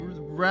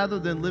rather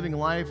than living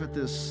life at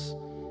this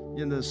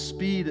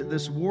speed, at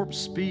this warp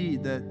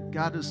speed that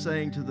God is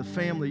saying to the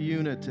family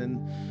unit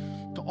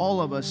and to all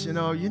of us,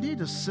 you need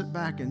to sit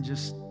back and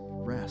just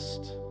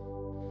rest.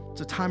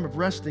 It's a time of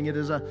resting. It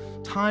is a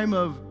time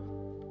of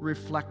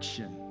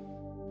reflection.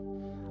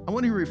 I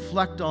want you to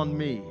reflect on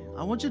me.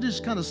 I want you to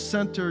just kind of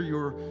center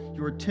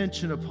your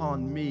attention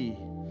upon me.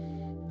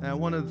 And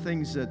one of the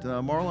things that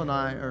Marla and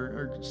I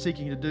are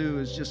seeking to do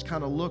is just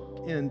kind of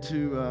look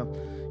into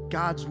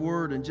God's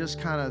Word and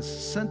just kind of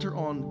center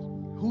on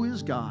who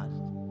is God.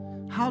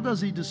 How does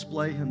He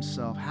display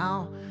Himself?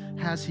 How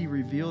has He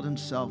revealed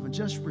Himself? And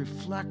just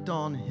reflect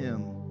on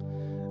Him.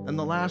 And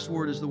the last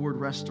word is the word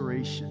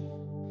restoration.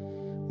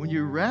 When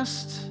you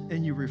rest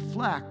and you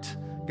reflect,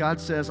 God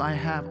says, I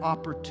have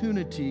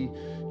opportunity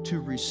to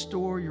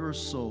restore your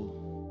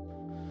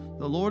soul.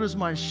 The Lord is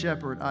my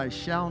shepherd, I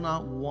shall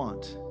not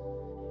want.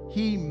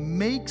 He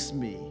makes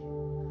me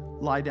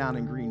lie down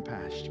in green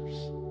pastures.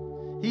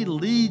 He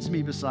leads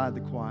me beside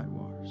the quiet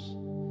waters.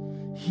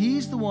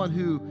 He's the one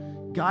who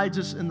guides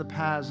us in the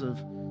paths of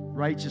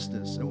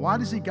righteousness. And why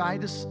does He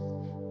guide us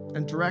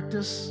and direct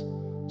us?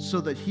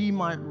 So that He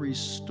might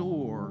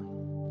restore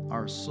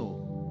our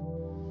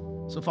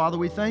soul. So, Father,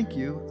 we thank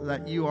You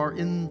that You are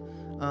in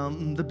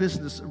the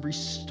business of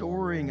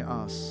restoring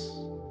us,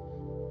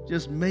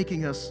 just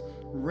making us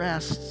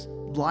rest,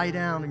 lie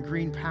down in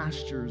green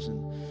pastures,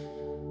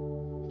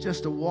 and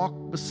just to walk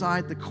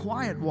beside the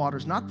quiet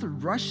waters, not the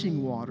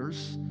rushing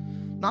waters,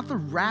 not the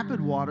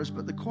rapid waters,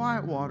 but the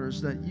quiet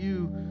waters, that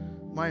You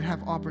might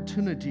have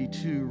opportunity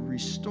to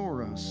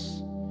restore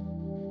us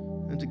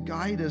and to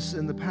guide us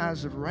in the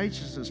paths of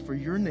righteousness for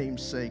Your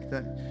name's sake,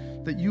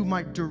 that You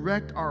might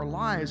direct our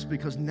lives,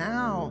 because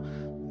now,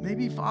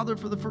 maybe, Father,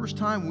 for the first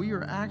time, we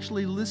are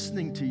actually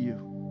listening to You.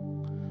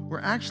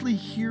 We're actually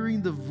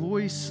hearing the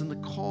voice and the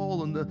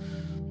call and the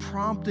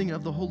prompting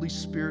of the Holy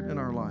Spirit in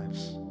our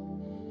lives.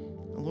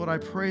 And Lord, I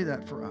pray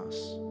that for us,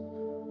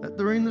 that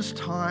during this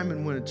time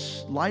in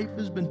which life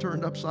has been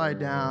turned upside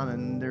down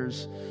and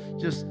there's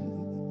just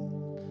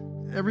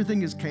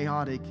everything is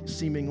chaotic,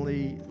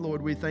 seemingly,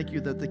 Lord, we thank You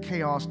that the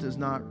chaos does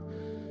not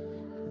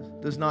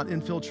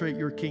infiltrate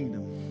Your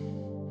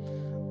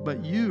kingdom,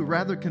 but You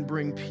rather can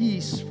bring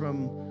peace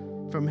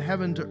from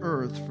heaven to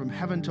earth, from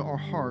heaven to our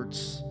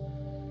hearts,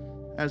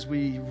 as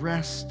we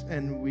rest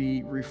and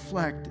we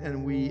reflect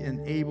and we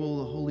enable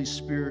the Holy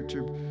Spirit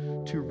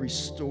to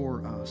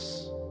restore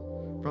us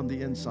from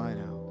the inside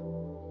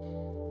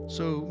out.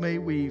 So may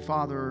we,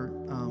 Father,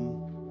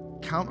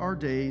 count our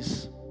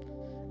days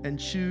and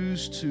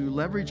choose to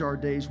leverage our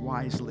days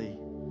wisely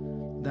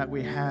that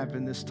we have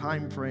in this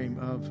time frame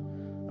of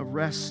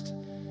rest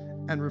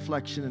and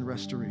reflection and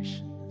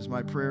restoration. Is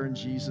my prayer in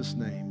Jesus'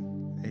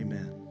 name.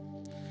 Amen.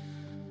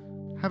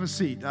 Have a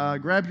seat.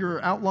 Grab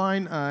your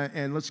outline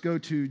and let's go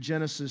to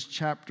Genesis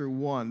chapter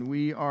 1.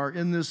 We are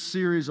in this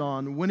series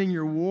on winning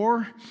your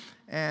war,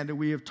 and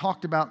we have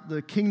talked about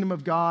the kingdom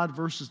of God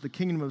versus the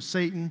kingdom of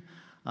Satan,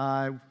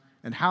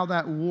 and how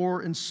that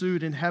war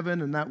ensued in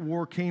heaven and that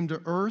war came to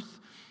earth.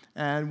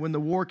 And when the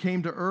war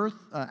came to earth,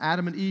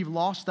 Adam and Eve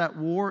lost that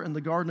war in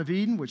the Garden of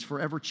Eden, which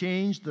forever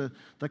changed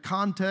the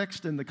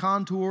context and the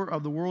contour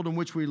of the world in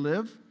which we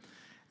live.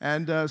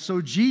 And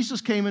so Jesus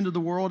came into the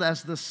world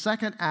as the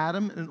second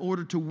Adam in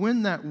order to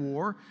win that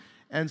war.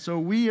 And so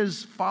we,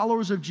 as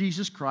followers of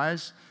Jesus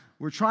Christ,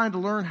 we're trying to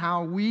learn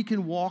how we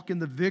can walk in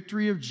the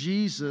victory of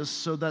Jesus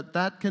so that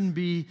that can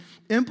be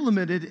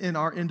implemented in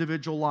our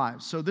individual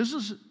lives. So this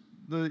is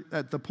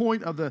at the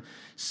point of the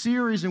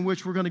series in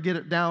which we're going to get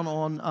it down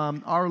on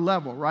our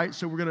level, right?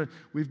 So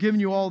we've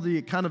given you all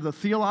the kind of the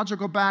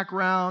theological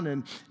background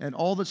and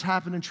all that's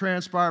happened and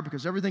transpired,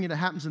 because everything that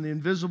happens in the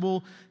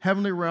invisible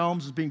heavenly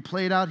realms is being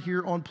played out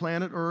here on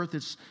planet Earth.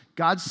 It's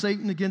God's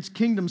Satan against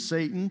kingdom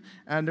Satan,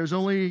 and there's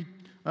only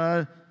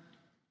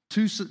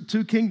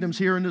two kingdoms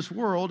here in this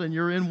world, and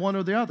you're in one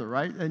or the other,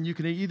 right? And you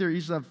can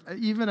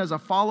even as a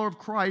follower of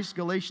Christ,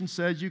 Galatians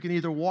says you can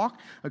either walk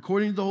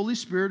according to the Holy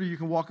Spirit or you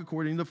can walk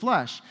according to the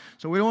flesh.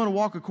 So we don't want to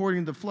walk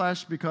according to the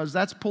flesh because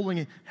that's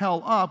pulling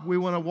hell up. We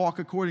want to walk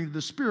according to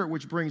the Spirit,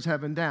 which brings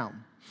heaven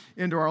down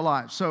into our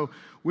lives. So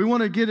we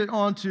want to get it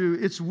onto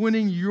it's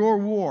winning your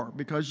war,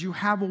 because you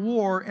have a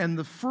war, and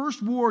the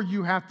first war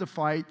you have to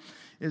fight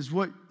is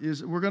what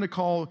we're going to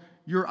call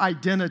your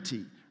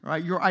identity.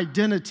 Right, your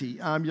identity.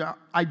 Your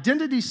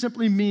identity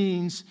simply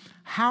means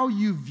how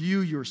you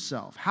view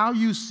yourself, how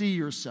you see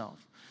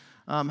yourself.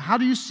 How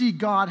do you see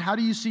God? How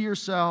do you see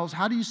yourselves?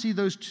 How do you see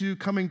those two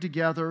coming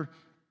together?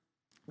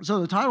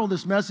 So the title of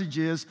this message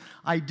is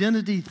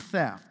Identity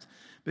Theft,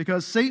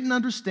 because Satan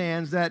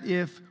understands that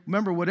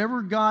remember,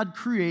 whatever God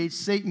creates,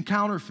 Satan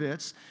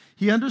counterfeits.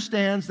 He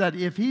understands that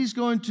if he's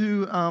going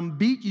to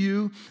beat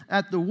you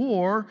at the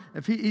war,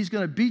 if he's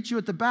going to beat you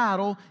at the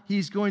battle,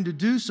 he's going to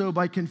do so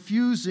by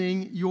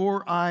confusing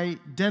your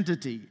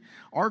identity.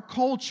 Our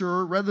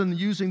culture, rather than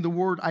using the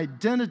word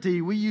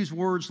identity, we use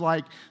words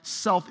like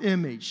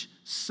self-image,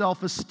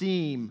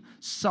 self-esteem,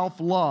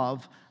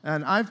 self-love.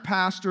 And I've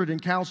pastored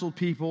and counseled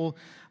people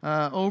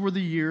over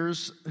the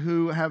years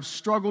who have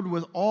struggled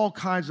with all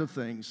kinds of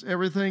things,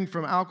 everything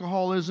from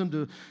alcoholism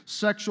to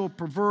sexual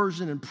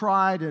perversion and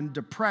pride and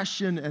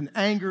depression and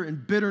anger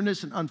and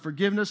bitterness and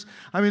unforgiveness.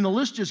 I mean, the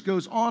list just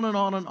goes on and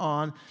on and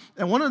on.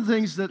 And one of the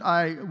things that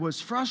I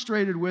was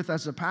frustrated with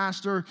as a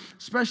pastor,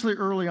 especially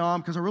early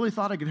on, because I really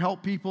thought I could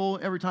help people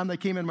every time they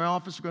came in my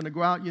office, we're going to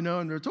go out,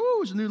 and there's,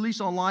 it's a new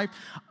lease on life.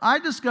 I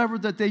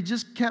discovered that they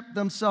just kept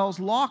themselves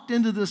locked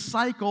into this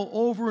cycle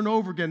over and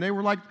over again. They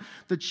were like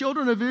the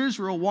children of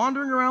Israel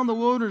wandering around the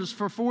wilderness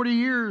for 40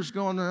 years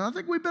going, I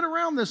think we've been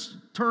around this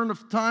turn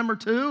of time or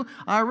two.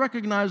 I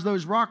recognize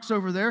those rocks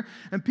over there.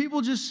 And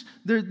people just,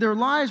 their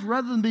lives,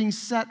 rather than being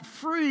set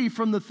free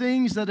from the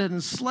things that had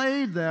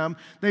enslaved them,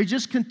 they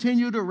just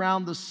continued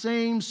around the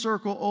same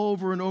circle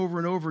over and over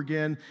and over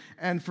again.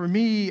 And for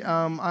me,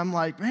 I'm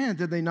like, man,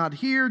 did they not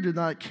hear, did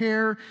not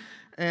care?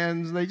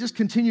 And they just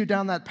continued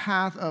down that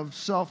path of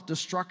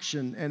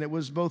self-destruction. And it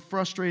was both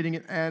frustrating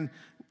and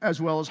as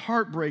well as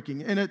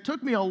heartbreaking. And it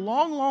took me a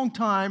long, long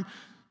time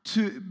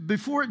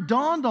before it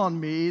dawned on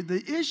me,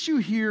 the issue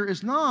here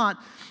is not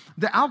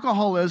the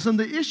alcoholism.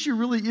 The issue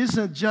really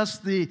isn't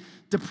just the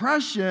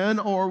depression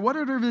or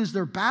whatever it is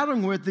they're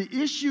battling with. The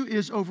issue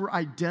is over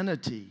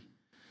identity.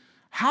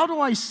 How do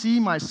I see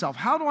myself?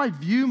 How do I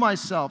view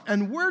myself?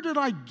 And where did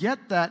I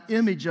get that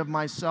image of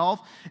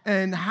myself?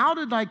 And how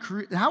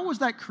was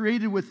that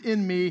created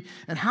within me?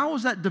 And how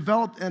was that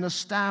developed and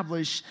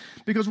established?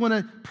 Because when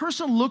a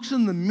person looks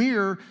in the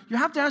mirror, you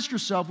have to ask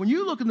yourself, when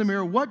you look in the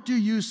mirror, what do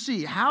you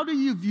see? How do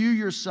you view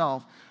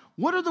yourself?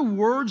 What are the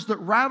words that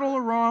rattle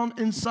around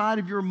inside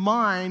of your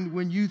mind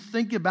when you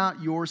think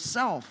about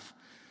yourself?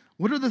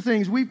 What are the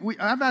things,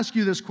 I've asked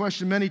you this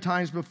question many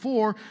times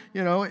before,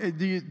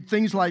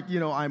 things like,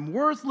 I'm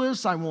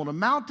worthless, I won't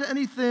amount to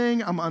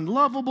anything, I'm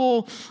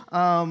unlovable,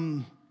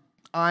 I'm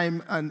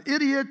an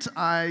idiot,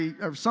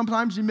 or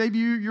sometimes maybe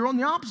you're on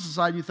the opposite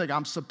side, you think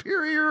I'm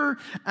superior,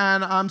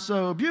 and I'm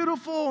so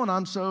beautiful, and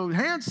I'm so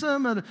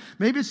handsome, and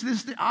maybe it's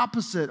just the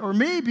opposite. Or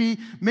maybe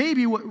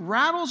what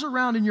rattles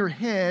around in your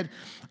head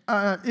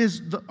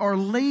are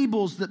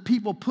labels that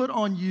people put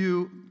on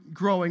you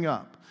growing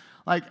up.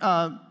 Like,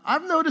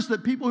 I've noticed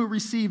that people who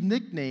receive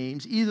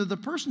nicknames, either the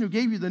person who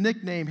gave you the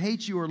nickname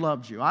hates you or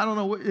loves you. I don't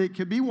know, it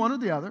could be one or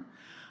the other.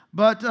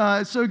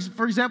 But, so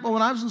for example,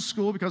 when I was in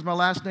school, because my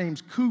last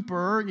name's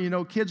Cooper,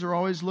 kids are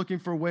always looking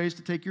for ways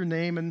to take your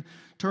name and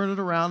turn it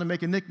around and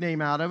make a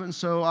nickname out of it. And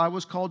so I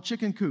was called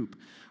Chicken Coop.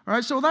 All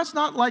right, so that's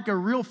not like a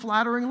real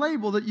flattering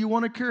label that you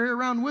want to carry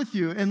around with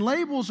you. And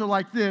labels are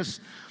like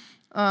this.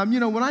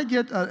 When I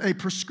get a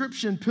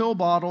prescription pill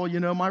bottle,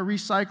 my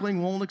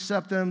recycling won't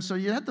accept them, so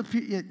you have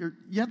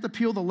to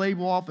peel the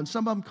label off, and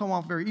some of them come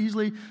off very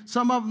easily.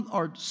 Some of them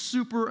are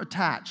super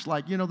attached,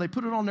 like, they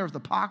put it on there with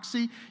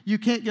epoxy. You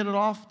can't get it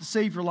off to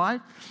save your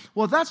life.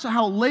 Well, that's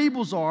how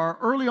labels are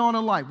early on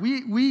in life.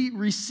 We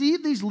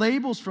receive these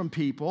labels from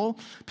people.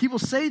 People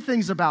say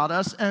things about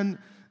us, and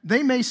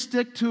they may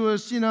stick to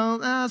us,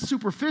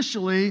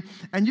 superficially,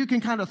 and you can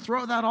kind of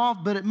throw that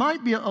off, but it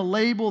might be a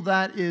label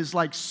that is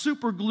like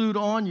super glued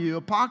on you,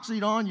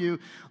 epoxied on you,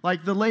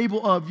 like the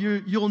label of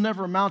you'll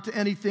never amount to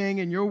anything,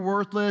 and you're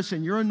worthless,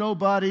 and you're a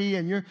nobody,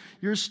 and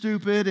you're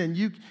stupid, and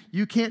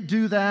you can't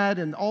do that,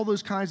 and all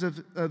those kinds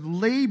of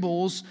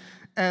labels.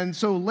 And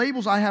so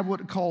labels, I have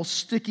what I call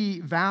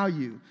sticky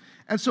value.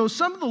 And so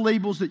some of the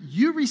labels that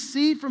you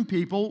receive from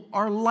people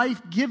are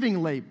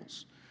life-giving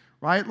labels.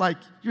 Right? Like,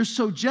 you're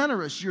so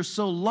generous, you're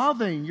so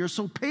loving, you're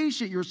so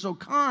patient, you're so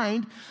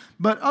kind.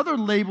 But other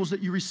labels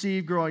that you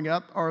receive growing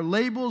up are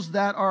labels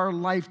that are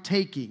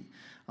life-taking.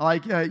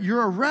 Like,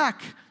 you're a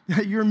wreck,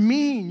 you're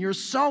mean, you're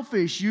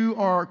selfish, you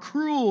are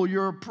cruel,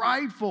 you're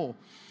prideful.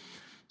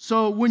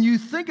 So when you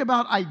think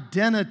about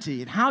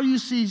identity and how you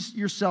see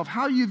yourself,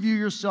 how you view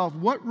yourself,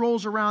 what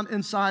rolls around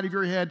inside of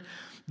your head,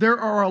 there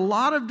are a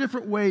lot of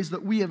different ways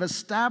that we have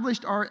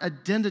established our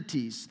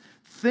identities.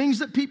 Things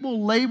that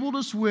people labeled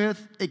us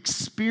with,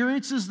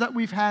 experiences that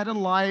we've had in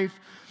life,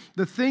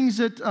 the things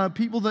that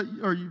people that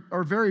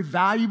are very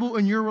valuable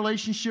in your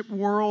relationship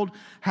world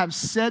have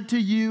said to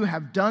you,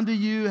 have done to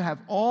you, have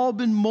all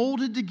been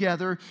molded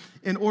together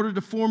in order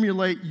to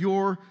formulate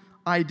your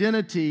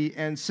identity,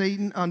 and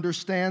Satan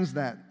understands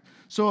that.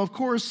 So, of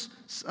course,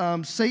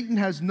 Satan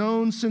has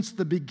known since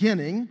the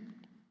beginning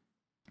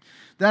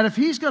that if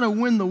he's going to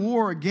win the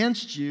war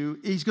against you,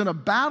 he's going to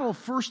battle,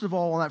 first of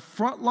all, on that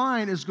front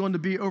line is going to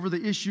be over the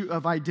issue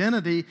of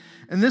identity.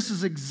 And this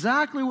is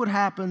exactly what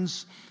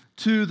happens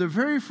to the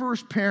very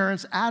first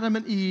parents, Adam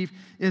and Eve,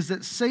 is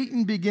that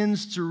Satan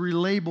begins to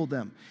relabel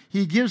them.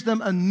 He gives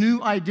them a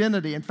new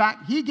identity. In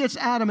fact, he gets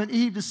Adam and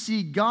Eve to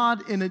see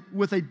God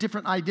with a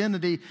different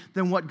identity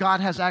than what God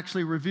has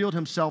actually revealed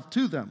himself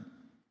to them.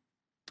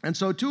 And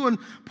so 2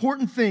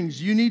 important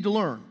things you need to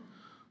learn.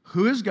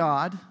 Who is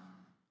God?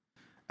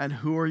 And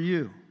who are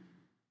you?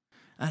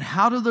 And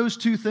how do those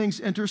two things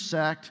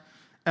intersect?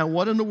 And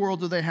what in the world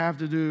do they have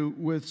to do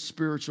with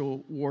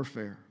spiritual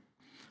warfare?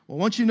 Well,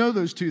 once you know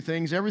those two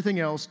things, everything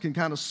else can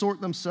kind of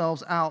sort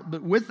themselves out.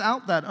 But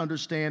without that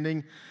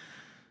understanding,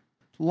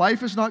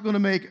 life is not going to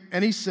make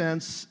any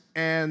sense,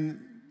 and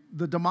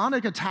the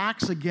demonic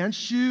attacks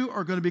against you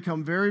are going to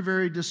become very,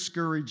 very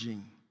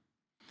discouraging.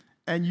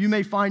 And you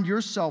may find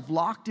yourself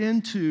locked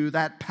into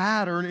that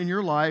pattern in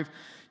your life.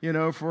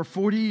 For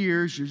 40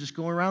 years, you're just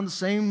going around the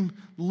same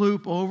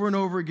loop over and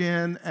over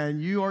again,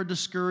 and you are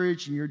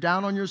discouraged, and you're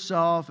down on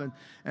yourself,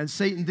 and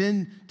Satan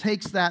then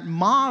takes that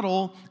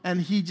model, and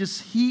he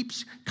just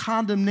heaps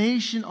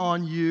condemnation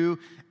on you,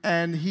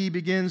 and he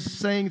begins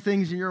saying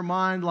things in your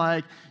mind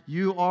like,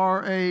 you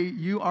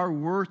are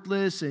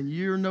worthless, and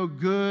you're no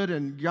good,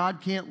 and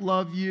God can't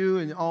love you,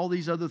 and all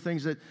these other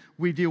things that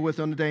we deal with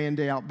on a day in,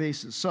 day out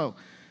basis. So,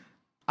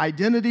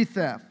 identity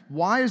theft.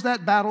 Why is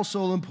that battle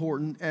so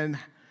important? And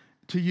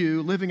to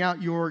you, living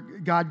out your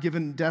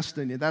God-given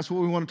destiny. That's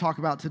what we want to talk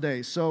about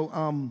today. So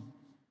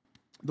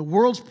the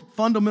world's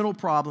fundamental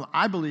problem,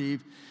 I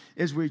believe,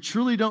 is we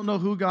truly don't know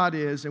who God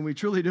is, and we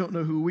truly don't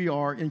know who we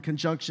are in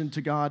conjunction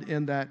to God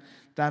in that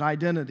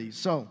identity.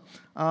 So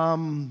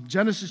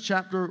Genesis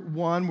chapter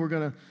 1, we're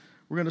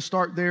gonna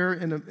start there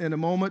in a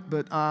moment,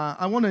 but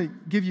I want to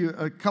give you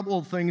a couple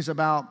of things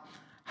about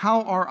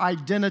how our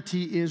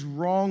identity is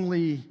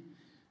wrongly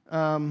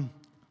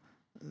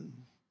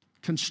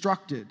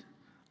constructed.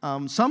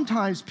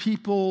 Sometimes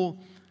people,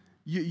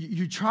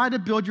 you try to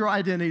build your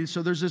identity,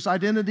 so there's this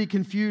identity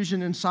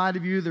confusion inside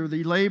of you. There are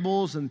the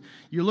labels, and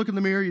you look in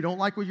the mirror, you don't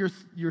like what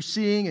you're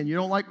seeing, and you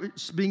don't like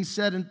what's being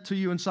said to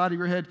you inside of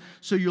your head,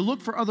 so you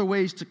look for other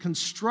ways to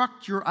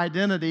construct your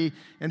identity,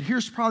 and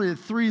here's probably the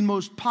three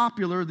most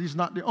popular. These are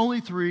not the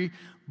only three,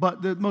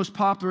 but the most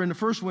popular, and the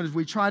first one is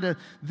we try to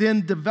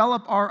then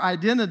develop our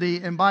identity.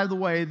 And by the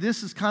way,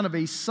 this is kind of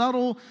a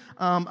subtle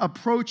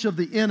approach of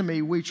the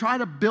enemy. We try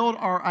to build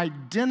our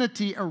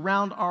identity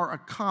around our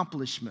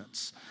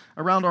accomplishments.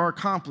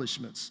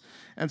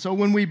 And so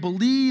when we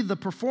believe the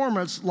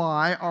performance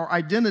lie, our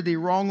identity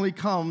wrongly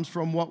comes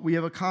from what we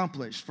have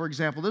accomplished. For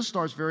example, this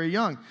starts very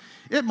young.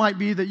 It might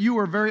be that you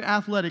were very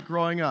athletic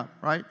growing up,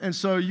 right? And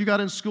so you got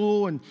in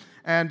school and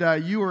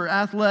you were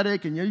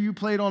athletic, and you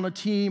played on a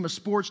team, a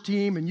sports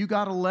team, and you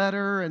got a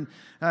letter, and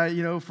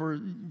for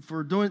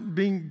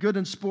being good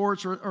in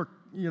sports, or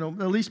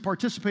at least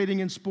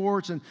participating in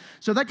sports. And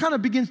so that kind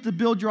of begins to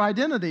build your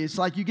identity. It's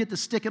like you get to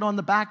stick it on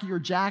the back of your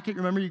jacket.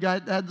 Remember,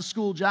 had the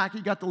school jacket,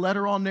 you got the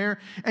letter on there.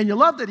 And you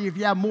love that if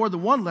you have more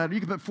than one letter, you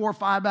can put 4 or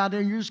 5 out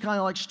there, and you're just kind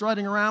of like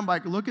strutting around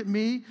like, look at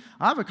me.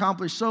 I've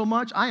accomplished so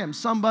much. I am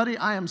somebody.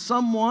 I am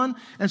someone.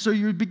 And so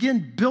you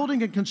begin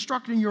building and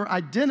constructing your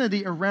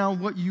identity around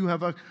what you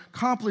have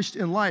accomplished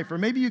in life. Or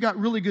maybe you got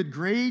really good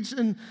grades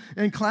in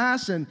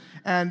class, and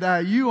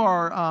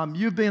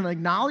you've been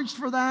acknowledged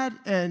for that,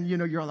 and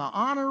you're on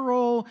the honor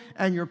roll,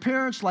 and your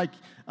parents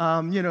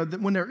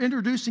when they're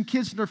introducing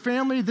kids to their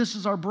family, this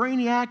is our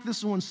brainiac,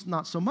 this one's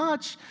not so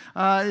much.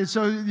 And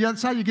so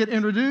that's how you get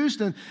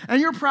introduced, and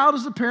you're proud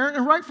as a parent,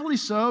 and rightfully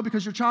so,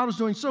 because your child is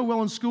doing so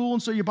well in school,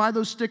 and so you buy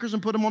those stickers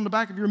and put them on the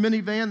back of your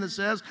minivan that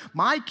says,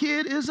 my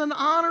kid is an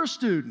honor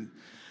student.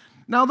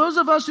 Now, those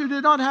of us who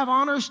did not have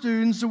honor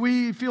students,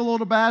 we feel a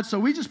little bad, so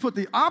we just put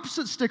the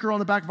opposite sticker on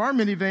the back of our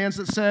minivans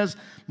that says,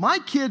 my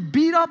kid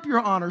beat up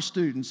your honor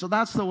student. So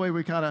that's the way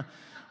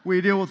we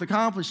deal with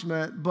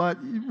accomplishment. But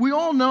we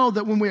all know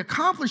that when we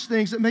accomplish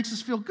things, it makes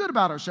us feel good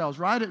about ourselves,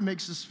 right? It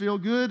makes us feel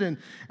good.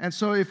 And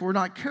so if we're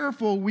not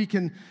careful, we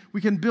can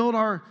build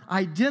our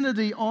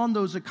identity on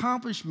those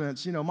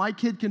accomplishments. My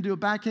kid can do a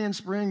back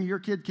handspring, your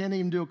kid can't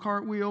even do a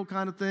cartwheel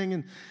kind of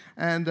thing.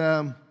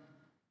 And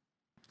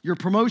your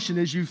promotion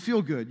is you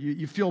feel good,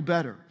 you feel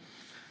better.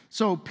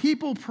 So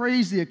people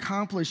praise the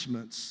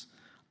accomplishments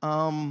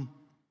of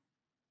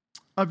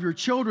your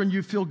children.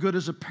 You feel good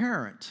as a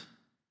parent.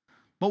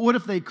 But what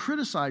if they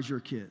criticize your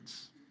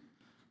kids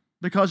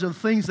because of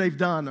things they've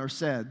done or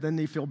said? Then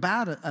they feel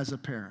bad as a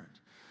parent.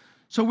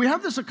 So we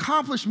have this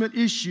accomplishment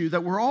issue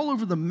that we're all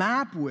over the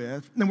map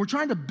with, and we're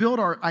trying to build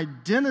our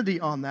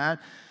identity on that.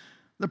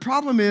 The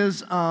problem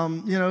is,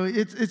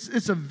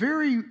 it's a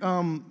very,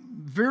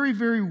 very,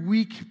 very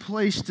weak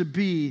place to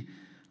be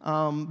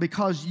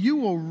because you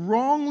will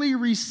wrongly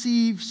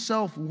receive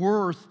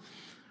self-worth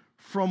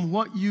from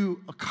what you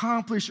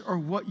accomplish or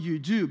what you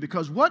do.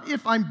 Because what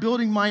if I'm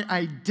building my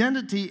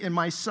identity and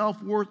my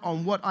self-worth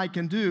on what I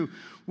can do,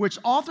 which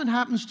often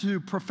happens to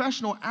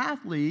professional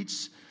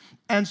athletes,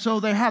 and so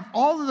they have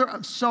all of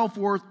their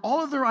self-worth,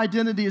 all of their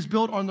identity is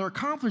built on their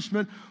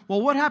accomplishment.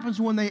 Well, what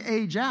happens when they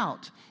age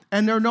out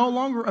and they're no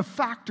longer a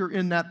factor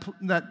in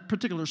that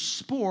particular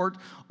sport?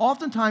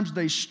 Oftentimes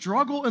they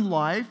struggle in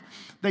life.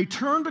 They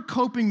turn to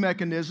coping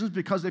mechanisms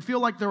because they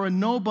feel like they're a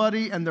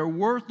nobody and they're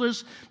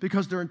worthless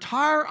because their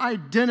entire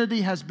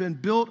identity has been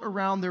built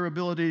around their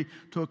ability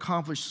to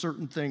accomplish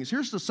certain things.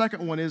 Here's the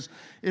second one: is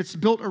it's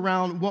built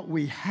around what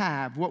we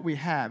have.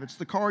 It's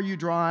the car you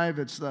drive.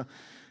 It's the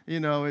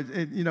when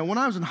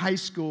I was in high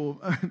school,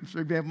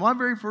 for example, my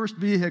very first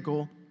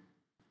vehicle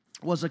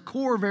was a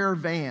Corvair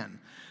van.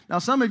 Now,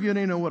 some of you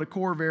don't know what a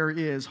Corvair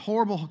is.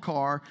 Horrible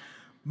car.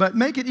 But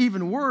make it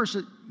even worse,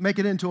 make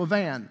it into a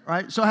van,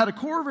 right? So I had a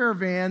Corvair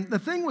van. The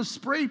thing was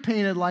spray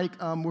painted like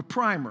with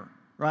primer,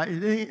 right?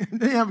 It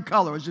didn't have a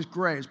color. It was just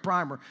gray. It's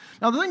primer.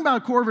 Now, the thing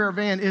about a Corvair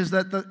van is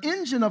that the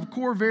engine of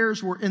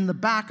Corvairs were in the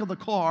back of the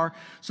car.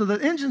 So the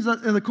engines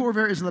in the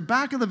Corvair is in the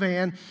back of the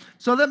van.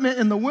 So that meant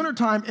in the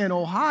wintertime in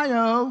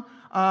Ohio,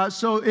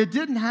 so it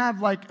didn't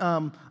have like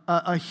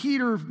a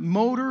heater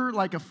motor,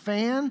 like a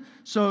fan.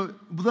 So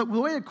the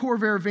way a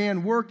Corvair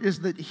van worked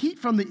is that heat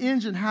from the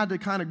engine had to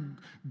kind of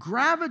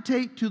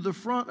gravitate to the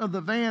front of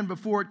the van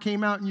before it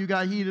came out and you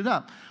got heated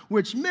up,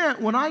 which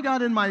meant when I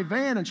got in my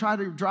van and tried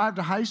to drive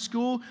to high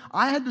school,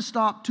 I had to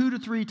stop 2 to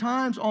 3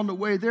 times on the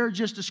way there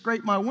just to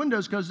scrape my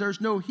windows because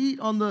there's no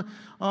heat on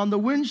the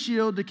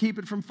windshield to keep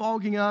it from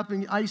fogging up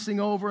and icing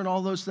over and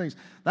all those things.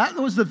 That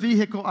was the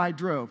vehicle I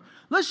drove.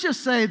 Let's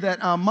just say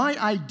that my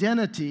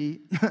identity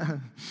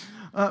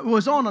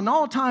was on an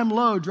all-time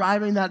low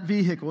driving that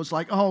vehicle. It's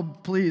like, oh,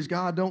 please,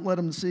 God, don't let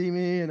them see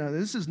me. And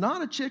this is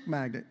not a chick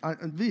magnet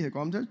vehicle.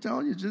 I'm just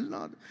telling you, it's just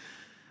not.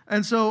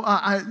 And so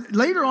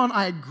later on,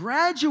 I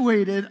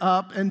graduated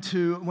up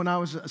into, when I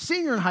was a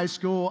senior in high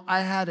school, I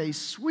had a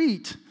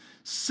sweet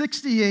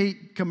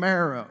 68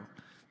 Camaro.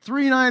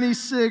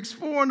 396,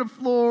 4 on the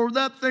floor.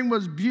 That thing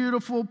was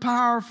beautiful,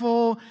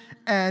 powerful.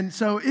 And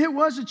so it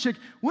was a chick.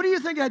 What do you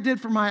think I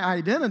did for my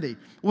identity?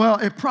 Well,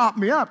 it propped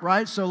me up,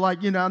 right? So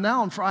like,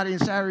 now on Friday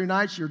and Saturday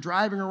nights, you're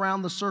driving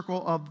around the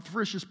circle of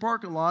Frisch's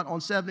parking lot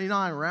on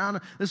 79 around.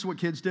 This is what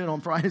kids did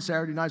on Friday and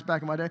Saturday nights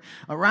back in my day.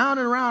 Around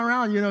and around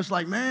and around, it's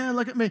like, man,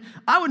 look at me.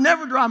 I would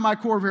never drive my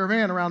Corvair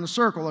van around the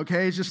circle,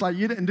 okay? It's just like,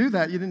 you didn't do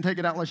that. You didn't take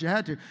it out unless you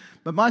had to.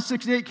 But my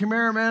 68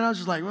 Camaro, man, I was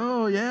just like,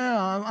 oh,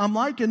 yeah, I'm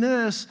liking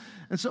this.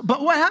 And so,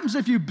 but what happens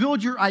if you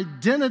build your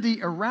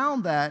identity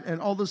around that and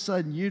all of a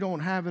sudden you don't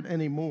have it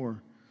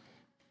anymore?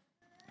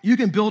 You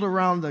can build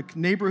around the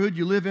neighborhood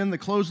you live in, the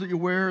clothes that you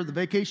wear, the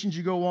vacations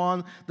you go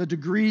on, the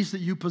degrees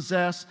that you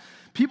possess.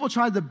 People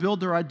try to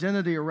build their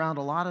identity around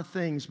a lot of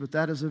things, but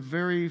that is a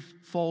very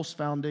false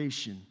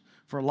foundation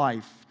for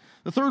life.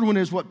 The third one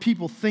is what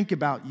people think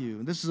about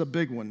you. This is a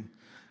big one.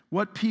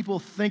 What people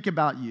think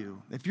about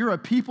you. If you're a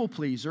people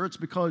pleaser, it's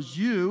because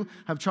you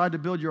have tried to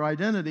build your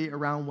identity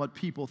around what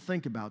people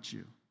think about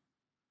you.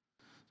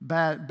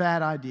 Bad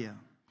idea.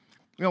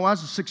 When I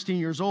was 16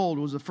 years old,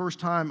 it was the first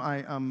time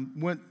I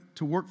went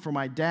to work for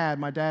my dad.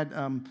 My dad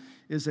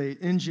is an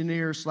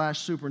engineer /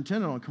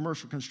 superintendent on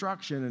commercial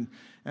construction,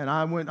 and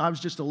I was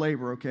just a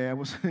laborer, okay? I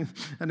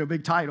had no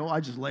big title. I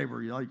just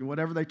labored, like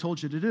whatever they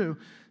told you to do.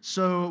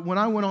 So when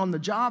I went on the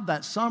job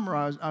that summer,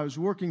 I was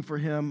working for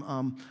him.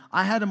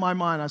 I had in my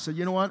mind, I said,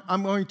 you know what?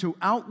 I'm going to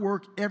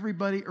outwork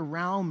everybody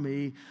around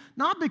me,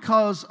 not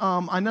because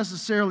I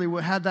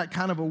necessarily had that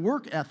kind of a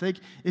work ethic.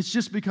 It's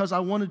just because I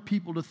wanted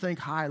people to think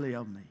highly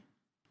of me,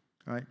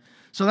 right?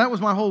 So that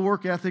was my whole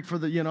work ethic for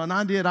and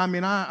I did. I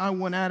mean, I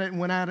went at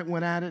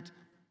it.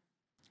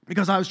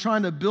 Because I was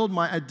trying to build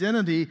my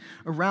identity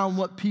around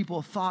what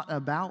people thought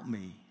about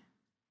me.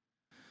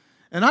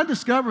 And I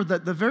discovered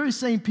that the very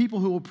same people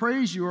who will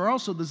praise you are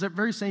also the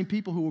very same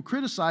people who will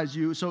criticize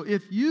you. So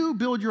if you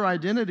build your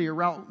identity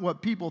around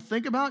what people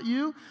think about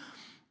you,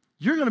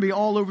 you're going to be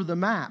all over the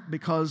map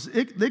because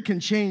it can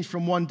change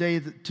from one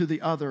day to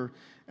the other.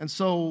 And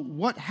so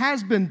what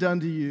has been done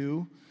to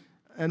you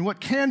and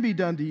what can be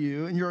done to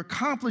you and your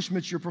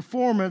accomplishments, your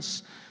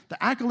performance, the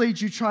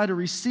accolades you try to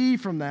receive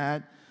from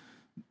that,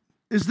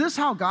 is this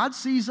how God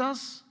sees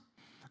us?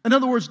 In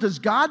other words, does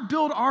God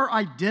build our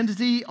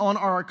identity on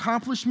our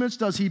accomplishments?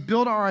 Does He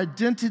build our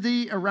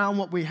identity around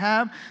what we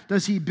have?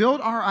 Does He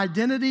build our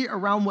identity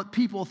around what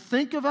people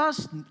think of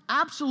us?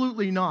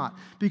 Absolutely not,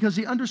 because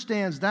He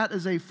understands that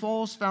is a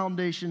false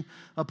foundation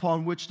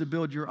upon which to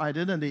build your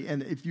identity.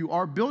 And if you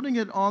are building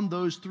it on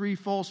those 3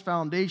 false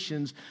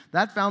foundations,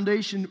 that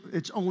foundation,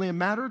 it's only a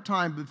matter of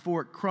time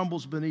before it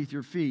crumbles beneath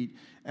your feet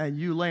and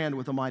you land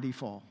with a mighty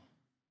fall.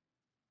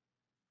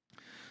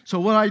 So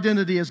what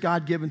identity has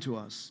God given to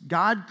us?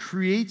 God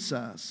creates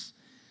us,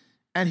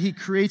 and He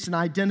creates an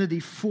identity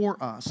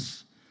for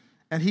us.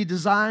 And He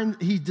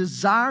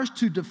desires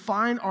to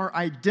define our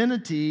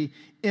identity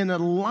in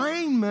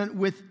alignment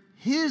with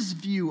His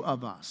view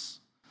of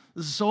us.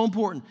 This is so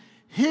important.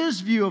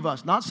 His view of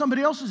us, not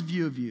somebody else's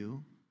view of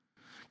you.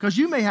 Because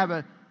you may have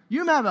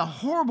a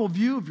horrible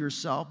view of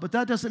yourself, but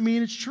that doesn't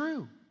mean it's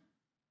true.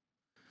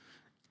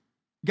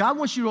 God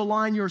wants you to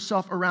align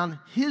yourself around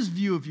His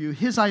view of you,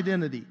 His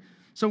identity.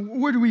 So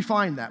where do we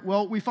find that?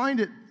 Well, we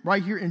find it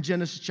right here in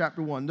Genesis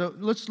chapter 1.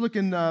 Let's look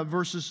in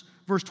verse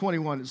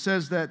 21. It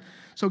says that,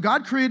 so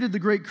God created the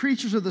great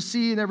creatures of the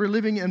sea and every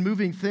living and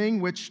moving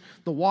thing, which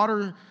the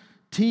water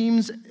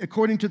teems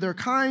according to their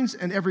kinds,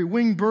 and every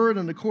winged bird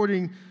and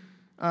according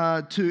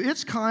to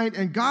its kind.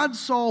 And God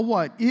saw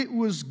what? It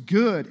was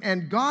good.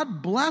 And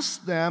God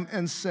blessed them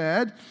and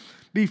said,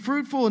 be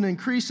fruitful and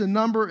increase in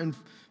number and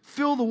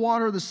fill the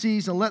water of the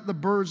seas and let the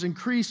birds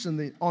increase on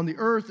the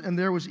earth. And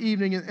there was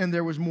evening and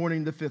there was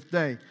morning the 5th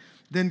day.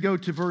 Then go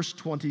to verse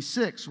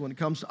 26 when it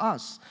comes to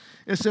us.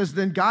 It says,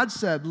 then God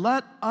said,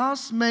 let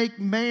us make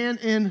man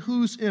in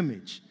whose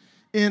image?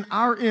 in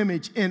our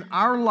image, in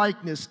our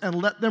likeness, and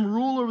let them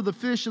rule over the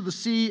fish of the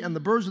sea and the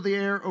birds of the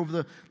air, over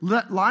the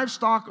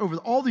livestock, over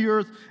all the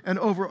earth, and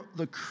over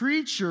the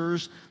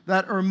creatures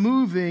that are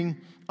moving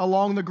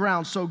along the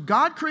ground. So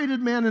God created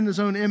man in his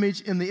own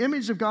image. In the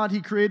image of God,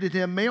 he created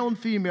him, male and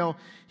female,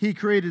 he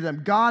created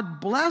them.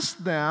 God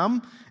blessed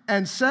them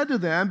and said to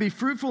them, be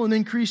fruitful and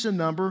increase in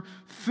number,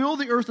 fill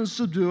the earth and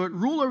subdue it,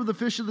 rule over the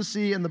fish of the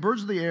sea and the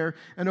birds of the air,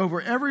 and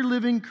over every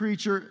living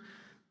creature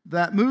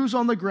that moves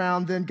on the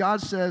ground. Then God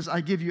says,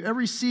 I give you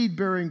every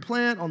seed-bearing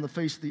plant on the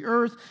face of the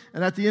earth.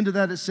 And at the end of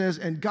that it says,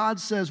 and God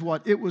says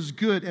what? It was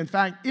good. In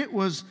fact, it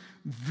was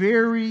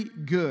very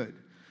good.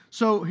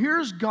 So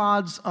here's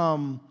God's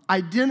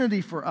identity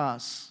for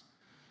us.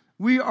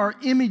 We are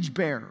image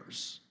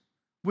bearers,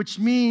 which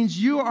means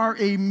you are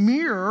a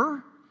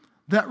mirror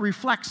that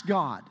reflects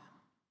God.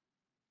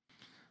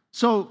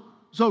 So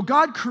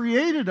God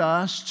created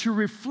us to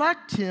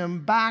reflect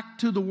him back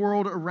to the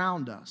world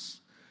around us.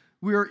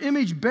 We are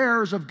image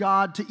bearers of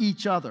God to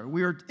each other.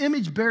 We are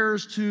image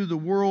bearers to the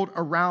world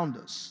around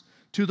us,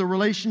 to the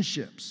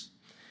relationships.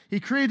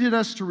 He created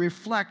us to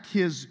reflect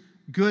his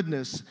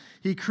goodness.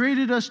 He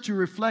created us to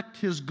reflect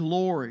his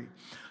glory.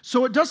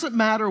 So it doesn't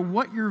matter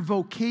what your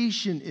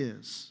vocation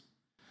is.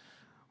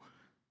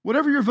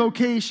 Whatever your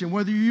vocation,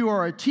 whether you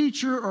are a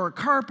teacher or a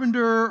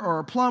carpenter or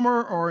a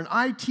plumber or an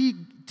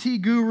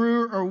IT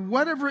guru or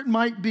whatever it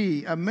might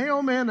be, a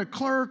mailman, a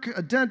clerk,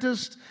 a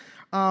dentist,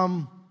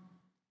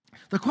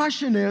 the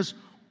question is,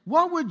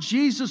 what would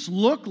Jesus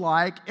look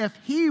like if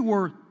he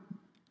were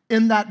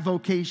in that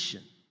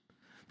vocation?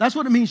 That's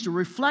what it means to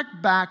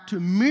reflect back, to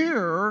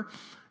mirror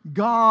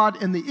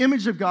God and the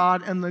image of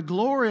God and the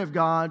glory of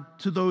God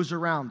to those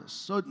around us.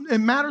 So it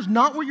matters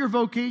not what your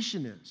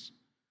vocation is.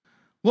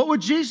 What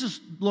would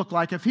Jesus look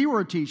like if he were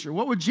a teacher?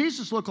 What would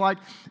Jesus look like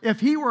if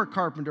he were a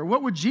carpenter?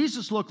 What would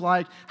Jesus look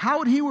like? How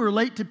would he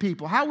relate to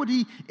people? How would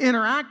he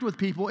interact with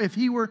people if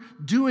he were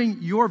doing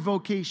your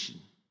vocation?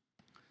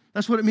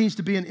 That's what it means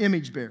to be an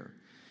image bearer.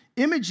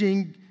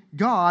 Imaging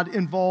God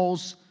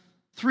involves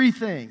three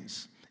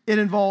things. It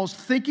involves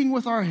thinking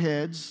with our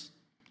heads,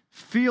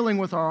 feeling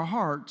with our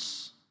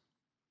hearts,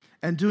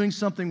 and doing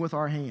something with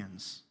our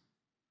hands.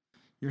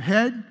 Your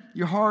head,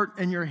 your heart,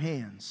 and your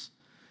hands.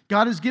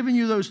 God has given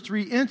you those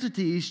three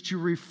entities to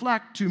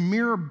reflect, to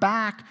mirror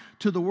back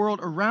to the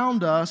world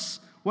around us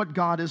what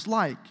God is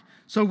like.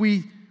 So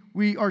we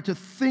are to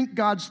think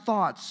God's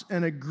thoughts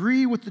and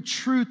agree with the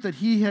truth that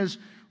he has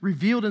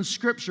revealed in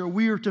Scripture.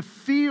 We are to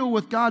feel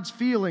with God's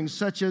feelings,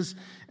 such as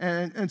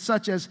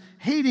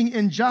hating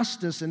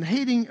injustice and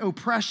hating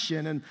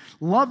oppression and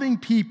loving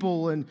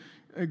people and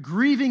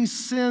grieving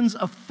sin's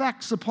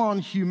effects upon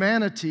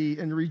humanity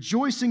and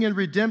rejoicing in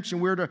redemption.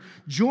 We're to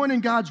join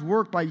in God's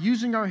work by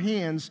using our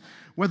hands,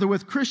 whether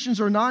with Christians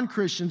or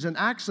non-Christians, in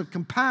acts of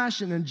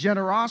compassion and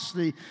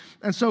generosity.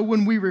 And so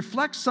when we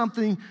reflect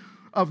something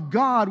of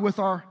God with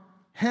our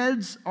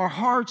heads, our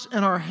hearts,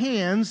 and our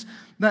hands,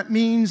 that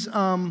means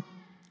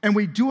and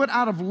we do it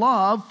out of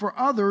love for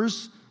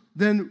others,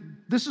 then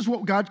this is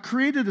what God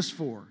created us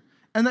for.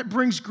 And that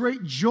brings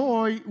great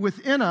joy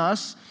within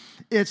us.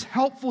 It's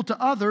helpful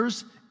to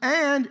others,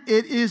 and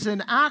it is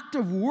an act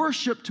of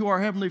worship to our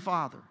Heavenly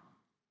Father.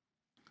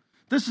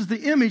 This is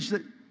the image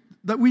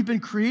that we've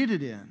been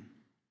created in,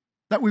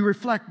 that we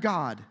reflect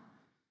God.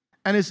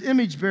 And as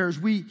image bearers,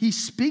 he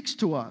speaks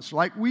to us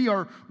like we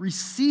are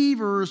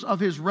receivers of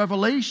his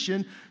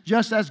revelation,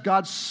 just as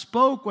God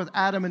spoke with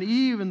Adam and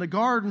Eve in the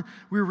garden.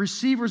 We're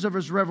receivers of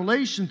his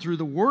revelation through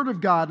the Word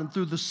of God and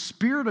through the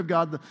Spirit of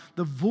God,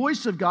 the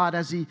voice of God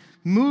as he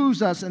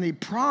moves us and he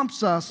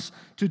prompts us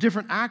to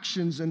different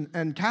actions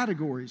and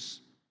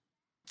categories.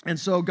 And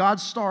so God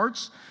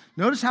starts,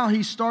 notice how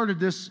he started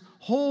this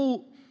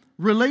whole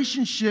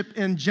relationship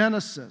in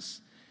Genesis.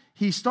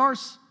 He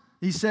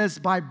says,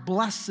 by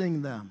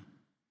blessing them.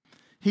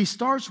 He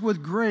starts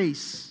with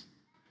grace.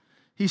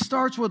 He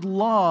starts with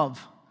love.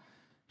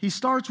 He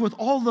starts with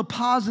all the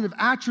positive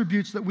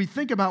attributes that we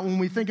think about when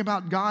we think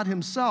about God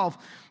himself.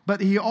 But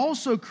he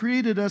also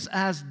created us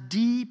as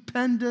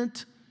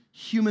dependent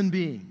human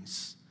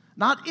beings.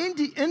 Not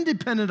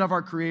independent of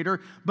our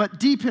Creator, but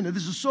dependent.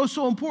 This is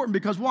so important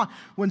because why?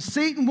 When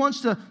Satan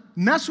wants to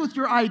mess with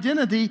your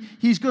identity,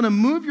 he's going to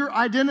move your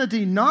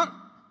identity not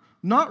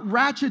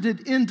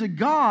ratcheted into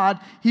God.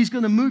 He's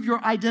going to move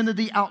your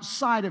identity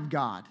outside of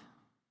God.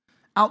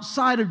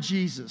 Outside of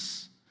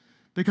Jesus,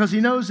 because he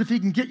knows if he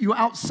can get you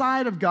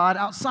outside of God,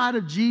 outside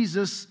of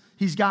Jesus,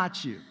 he's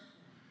got you.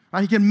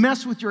 Right? He can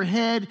mess with your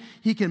head,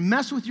 he can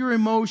mess with your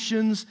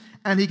emotions,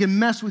 and he can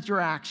mess with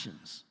your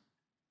actions.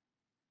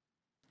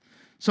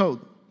 So,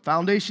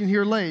 foundation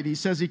here laid. He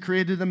says he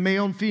created the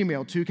male and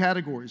female, two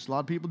categories. A lot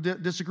of people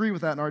disagree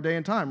with that in our day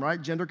and time,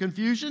 right? Gender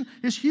confusion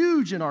is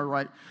huge in our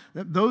right.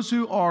 Those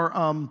who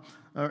are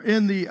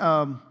in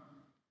the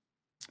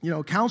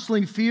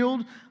counseling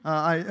field.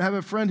 I have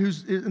a friend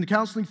who's in the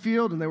counseling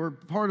field, and they were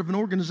part of an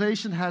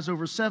organization that has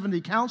over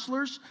 70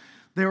 counselors.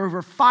 They're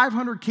over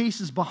 500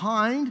 cases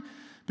behind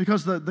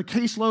because the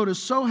caseload is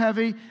so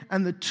heavy.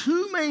 And the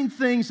two main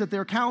things that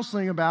they're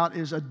counseling about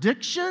is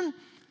addiction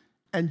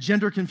and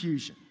gender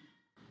confusion.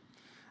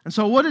 And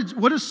so what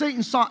does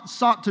Satan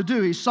sought to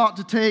do? He sought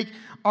to take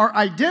our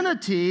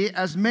identity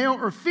as male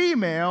or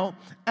female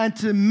and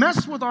to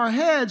mess with our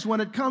heads when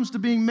it comes to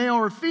being male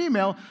or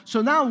female.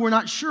 So now we're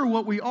not sure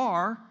what we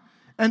are.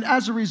 And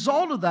as a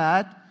result of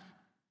that,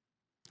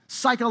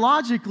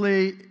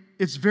 psychologically,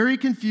 it's very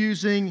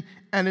confusing,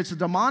 and it's a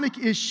demonic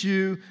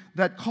issue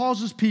that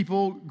causes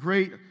people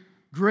great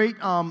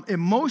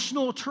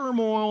emotional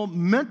turmoil,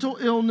 mental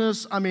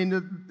illness. I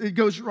mean, it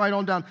goes right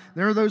on down.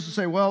 There are those who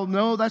say, well,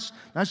 no, that's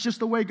just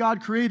the way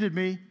God created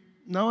me.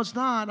 No, it's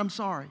not. I'm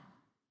sorry.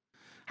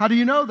 How do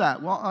you know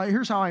that? Well,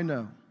 here's how I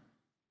know.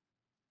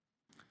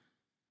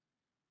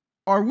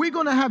 Are we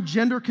going to have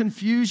gender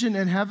confusion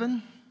in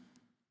heaven?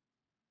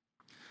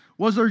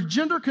 Was there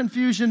gender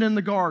confusion in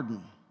the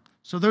garden?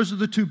 So those are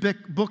the two big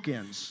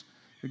bookends,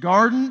 the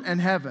garden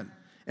and heaven.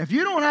 If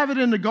you don't have it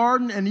in the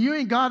garden and you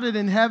ain't got it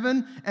in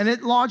heaven and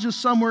it lodges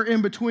somewhere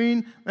in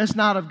between, that's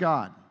not of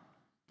God.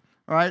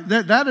 All right?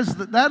 That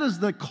is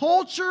the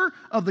culture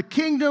of the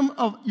kingdom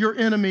of your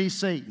enemy,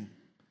 Satan.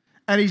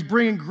 And he's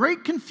bringing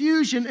great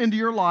confusion into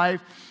your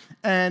life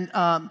and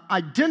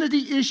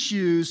identity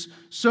issues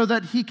so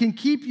that he can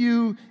keep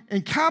you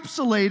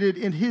encapsulated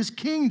in his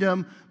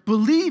kingdom,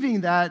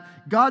 believing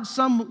that God,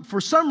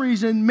 for some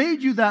reason,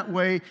 made you that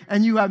way,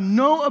 and you have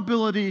no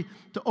ability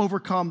to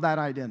overcome that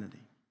identity.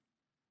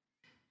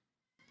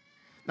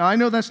 Now, I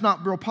know that's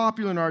not real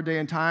popular in our day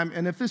and time,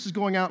 and if this is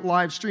going out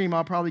live stream,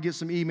 I'll probably get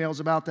some emails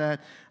about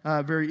that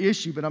very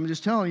issue, but I'm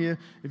just telling you,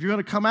 if you're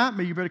going to come at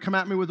me, you better come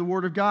at me with the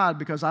Word of God,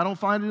 because I don't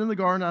find it in the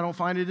garden, I don't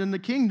find it in the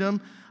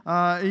kingdom,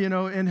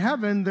 in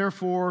heaven.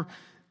 Therefore,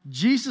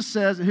 Jesus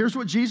says, here's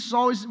what Jesus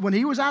always, when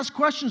he was asked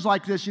questions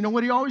like this, you know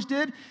what he always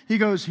did? He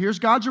goes, here's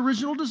God's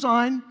original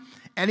design.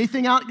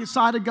 Anything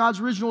outside of God's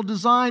original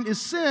design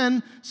is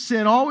sin.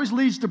 Sin always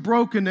leads to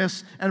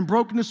brokenness, and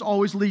brokenness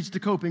always leads to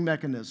coping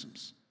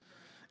mechanisms.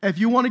 If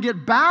you want to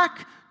get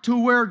back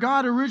to where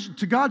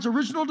to God's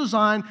original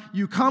design,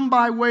 you come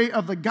by way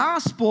of the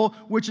gospel,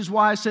 which is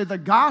why I say the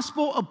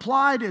gospel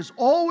applied is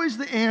always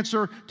the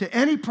answer to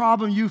any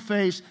problem you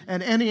face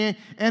and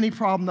any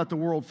problem that the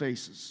world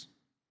faces,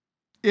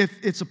 if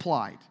it's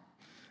applied.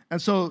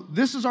 And so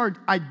this is our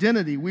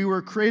identity. We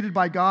were created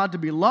by God to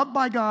be loved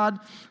by God,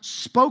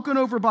 spoken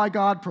over by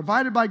God,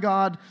 provided by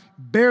God,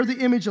 bear the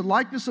image and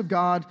likeness of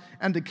God,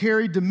 and to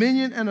carry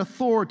dominion and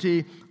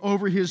authority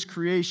over his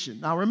creation.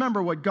 Now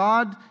remember, what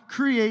God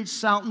creates,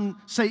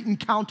 Satan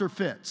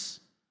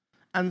counterfeits.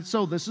 And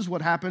so this is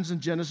what happens in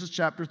Genesis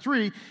chapter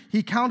 3.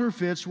 He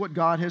counterfeits what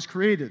God has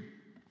created.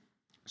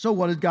 So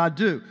what did God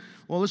do?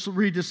 Well, let's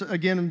read this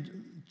again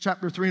in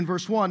chapter 3 and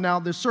verse 1. Now,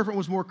 the serpent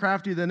was more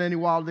crafty than any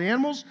wild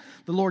animals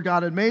the Lord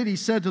God had made. He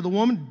said to the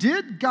woman,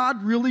 did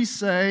God really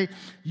say,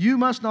 you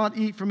must not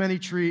eat from any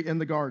tree in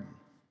the garden?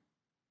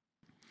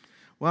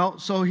 Well,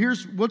 so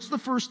what's the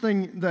first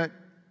thing that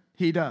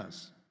he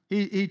does?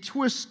 He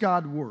twists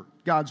God's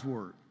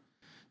word.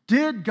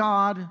 Did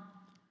God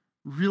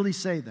really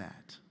say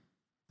that?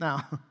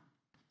 Now,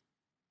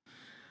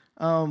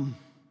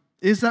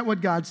 is that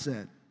what God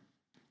said?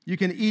 You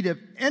can eat of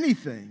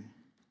anything.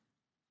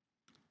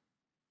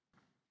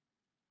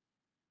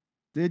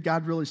 Did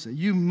God really say,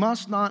 you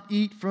must not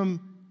eat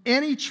from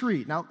any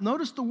tree? Now,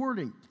 notice the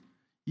wording.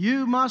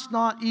 You must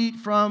not eat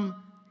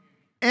from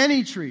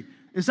any tree.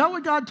 Is that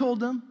what God told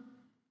them?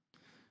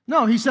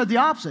 No, he said the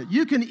opposite.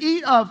 You can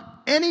eat of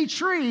any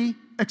tree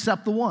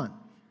except the one.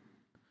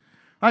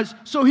 All right,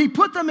 so he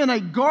put them in a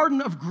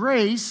garden of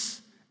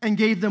grace and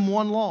gave them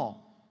one law.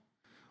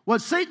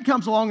 What Satan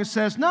comes along and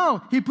says,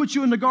 no, he put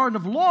you in the garden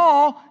of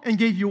law and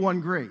gave you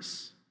one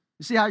grace.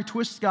 You see how he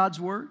twists God's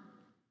word?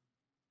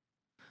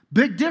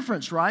 Big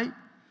difference, right?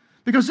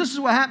 Because this is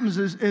what happens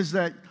is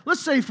that, let's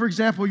say, for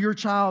example,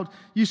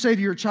 you say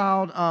to your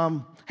child,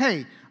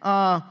 hey,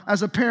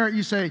 as a parent,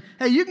 you say,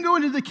 hey, you can go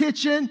into the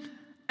kitchen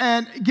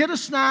and get a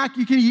snack.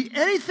 You can eat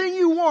anything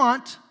you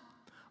want,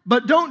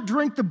 but don't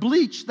drink the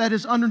bleach that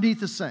is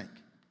underneath the sink.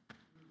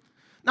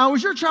 Now,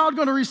 is your child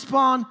going to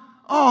respond,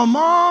 oh,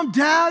 Mom,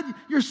 Dad,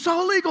 you're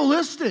so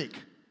legalistic.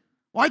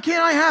 Why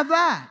can't I have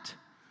that?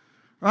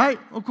 Right?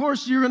 Of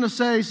course, you're going to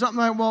say something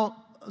like, well,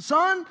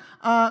 son,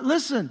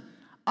 listen,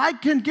 I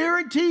can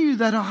guarantee you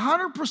that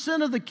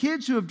 100% of the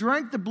kids who have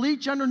drank the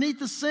bleach underneath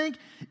the sink,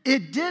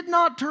 it did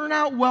not turn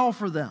out well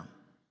for them.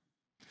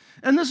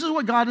 And this is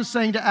what God is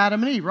saying to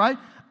Adam and Eve, right?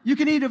 You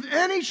can eat of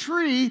any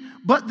tree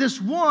but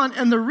this one,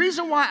 and the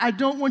reason why I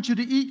don't want you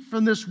to eat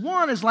from this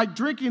one is like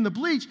drinking the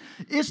bleach.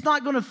 It's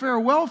not going to fare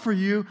well for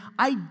you.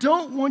 I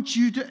don't want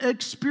you to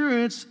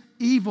experience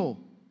evil.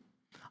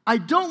 I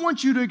don't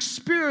want you to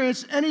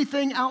experience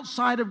anything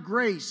outside of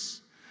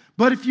grace.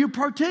 But if you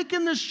partake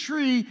in this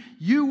tree,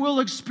 you will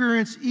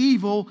experience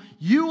evil.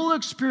 You will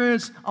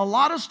experience a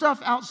lot of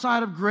stuff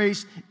outside of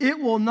grace. It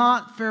will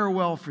not fare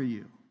well for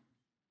you.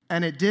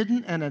 And it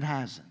didn't, and it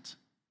hasn't.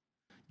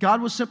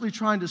 God was simply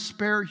trying to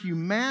spare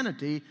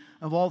humanity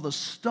of all the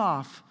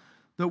stuff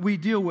that we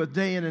deal with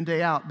day in and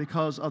day out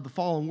because of the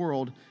fallen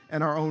world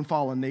and our own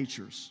fallen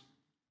natures.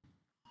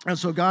 And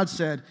so God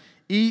said,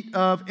 eat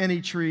of any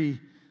tree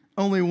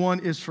only one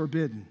is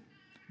forbidden.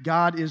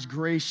 God is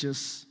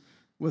gracious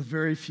with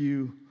very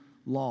few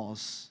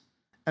laws.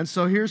 And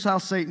so here's how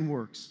Satan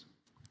works.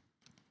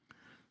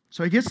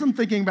 So he gets them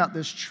thinking about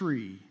this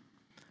tree.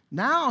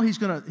 Now he's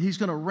going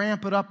to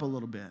ramp it up a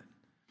little bit.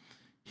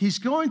 He's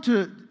going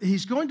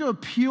to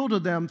appeal to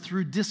them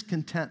through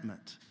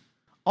discontentment.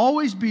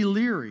 Always be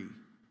leery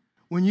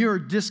when you're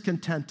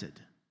discontented,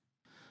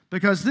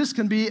 because this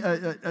can be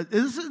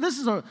this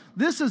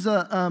is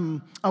a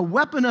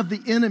weapon of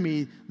the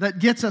enemy that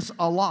gets us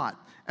a lot.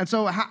 And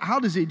so how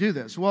does he do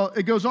this? Well,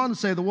 it goes on to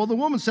say, the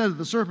woman said to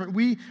the serpent,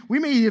 we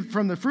may eat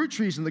from the fruit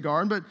trees in the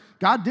garden, but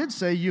God did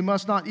say, you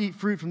must not eat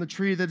fruit from the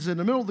tree that is in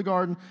the middle of the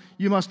garden.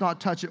 You must not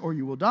touch it or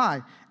you will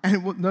die.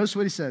 And notice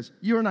what he says,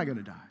 you are not going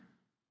to die.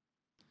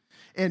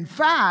 In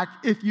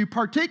fact, if you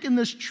partake in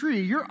this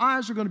tree, your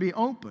eyes are going to be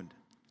opened.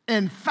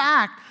 In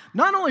fact,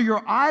 not only are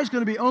your eyes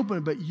going to be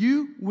opened, but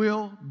you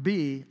will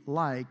be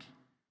like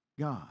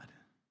God.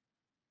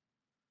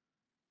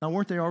 Now,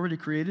 weren't they already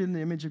created in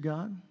the image of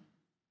God?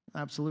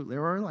 Absolutely. They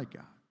were already like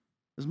God,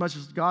 as much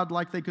as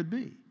God-like they could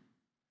be.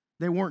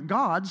 They weren't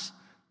gods.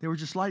 They were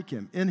just like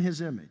him, in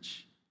his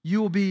image.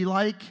 You will be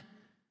like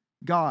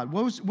God.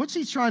 What's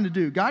he trying to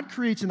do? God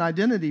creates an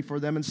identity for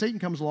them, and Satan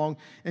comes along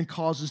and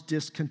causes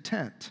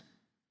discontent.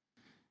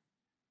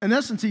 In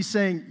essence, he's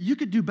saying, you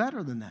could do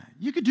better than that.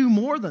 You could do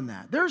more than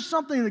that. There's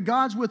something that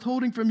God's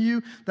withholding from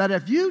you that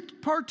if you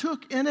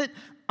partook in it,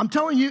 I'm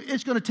telling you,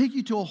 it's going to take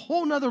you to a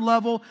whole nother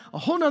level, a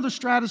whole nother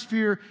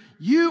stratosphere.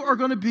 You are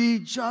going to be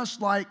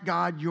just like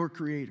God, your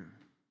creator.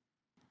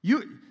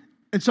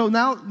 And so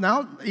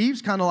now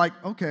Eve's kind of like,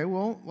 okay,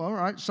 well, all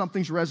right,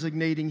 something's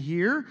resonating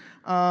here.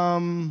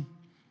 And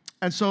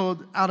so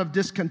out of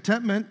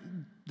discontentment,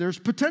 there's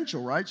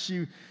potential, right?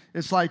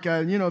 It's like,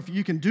 if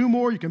you can do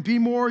more, you can be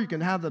more, you can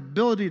have the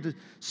ability to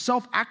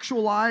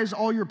self-actualize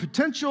all your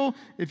potential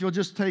if you'll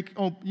just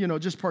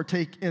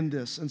partake in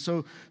this. And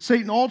so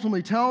Satan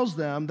ultimately tells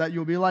them that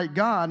you'll be like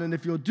God, and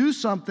if you'll do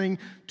something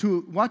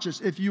watch this,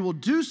 if you will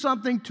do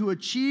something to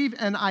achieve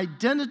an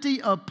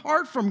identity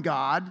apart from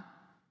God,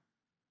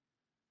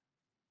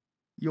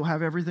 you'll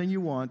have everything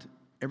you want,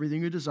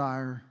 everything you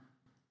desire,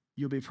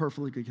 you'll be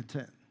perfectly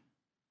content.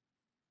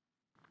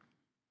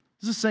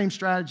 This is the same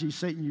strategy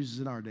Satan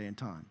uses in our day and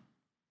time.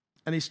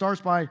 And he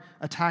starts by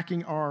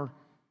attacking our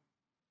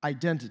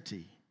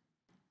identity.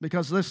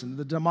 Because listen,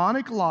 the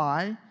demonic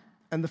lie,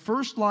 and the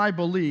first lie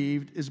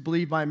is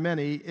believed by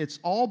many, it's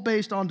all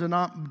based on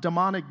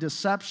demonic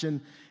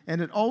deception,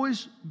 and it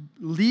always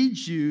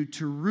leads you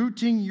to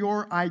rooting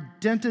your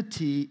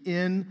identity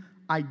in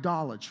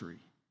idolatry.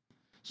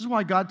 This is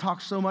why God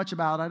talks so much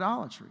about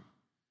idolatry.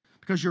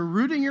 Because you're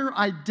rooting your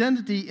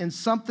identity in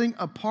something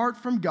apart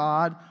from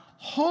God,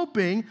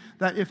 hoping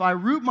that if I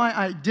root my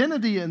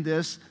identity in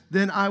this,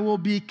 then I will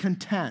be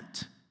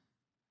content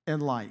in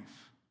life.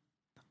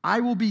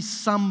 I will be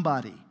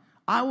somebody.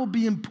 I will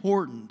be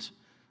important.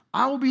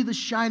 I will be the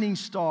shining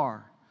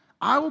star.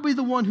 I will be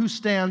the one who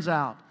stands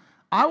out.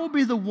 I will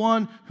be the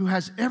one who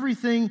has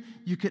everything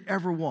you could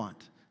ever want.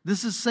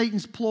 This is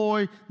Satan's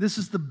ploy. This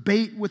is the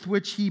bait with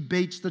which he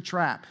baits the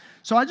trap.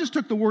 So I just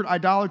took the word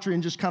idolatry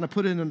and just kind of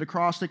put it in an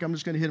acrostic. I'm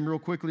just going to hit them real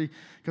quickly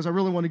because I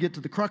really want to get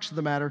to the crux of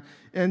the matter.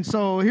 And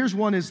so here's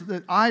one: is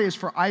that I is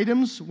for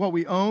items. What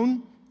we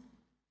own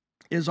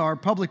is our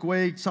public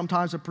way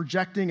sometimes of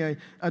projecting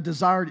a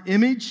desired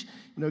image.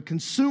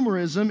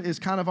 Consumerism is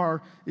kind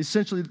of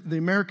essentially the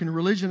American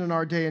religion in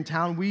our day and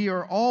town. We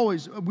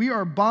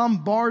are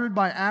bombarded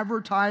by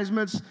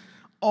advertisements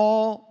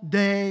all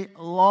day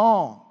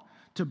long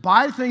to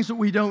buy things that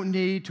we don't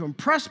need, to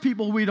impress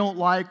people we don't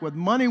like with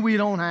money we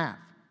don't have.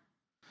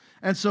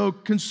 And so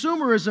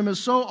consumerism is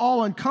so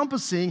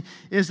all-encompassing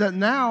is that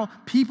now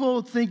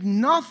people think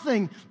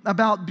nothing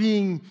about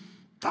being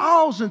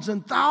thousands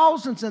and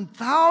thousands and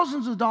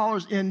thousands of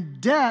dollars in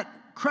debt,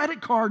 credit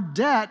card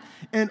debt,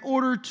 in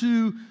order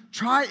to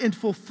try and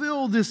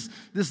fulfill this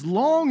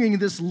longing,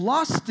 this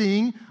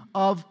lusting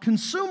of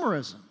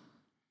consumerism.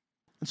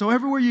 And so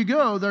everywhere you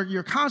go,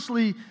 you're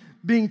constantly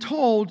being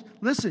told,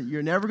 listen,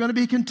 you're never going to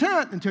be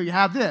content until you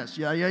have this.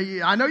 Yeah,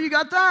 I know you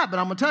got that, but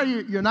I'm going to tell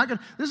you, you're not going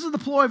to. This is the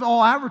ploy of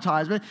all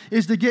advertisement,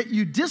 is to get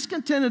you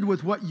discontented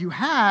with what you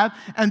have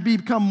and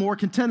become more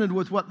contented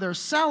with what they're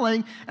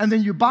selling, and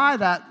then you buy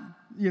that,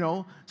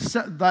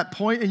 that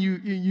point, and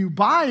you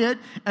buy it,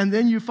 and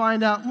then you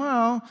find out,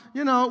 well,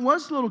 it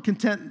was a little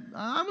content.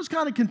 I was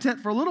kind of content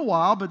for a little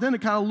while, but then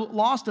it kind of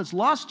lost its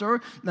luster,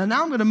 and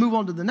now I'm going to move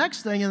on to the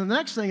next thing, and the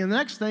next thing, and the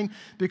next thing,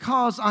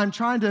 because I'm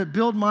trying to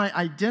build my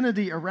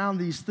identity around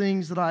these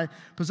things that I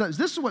possess.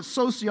 This is what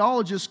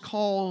sociologists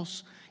call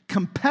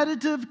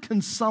competitive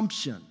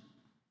consumption,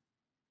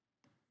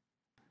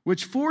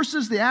 which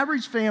forces the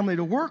average family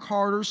to work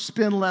harder,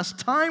 spend less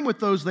time with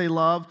those they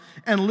love,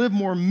 and live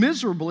more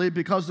miserably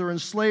because they're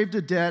enslaved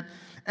to debt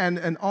and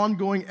an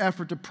ongoing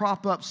effort to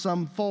prop up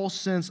some false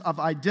sense of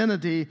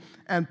identity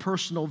and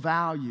personal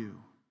value.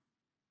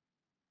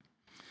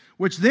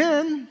 Which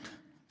then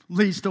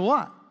leads to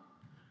what?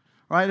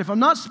 right? If I'm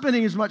not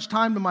spending as much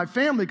time with my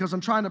family because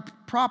I'm trying to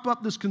prop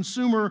up this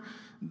consumer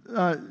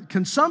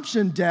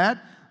consumption debt,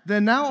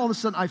 then now all of a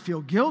sudden I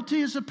feel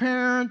guilty as a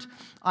parent.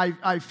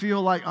 I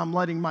feel like I'm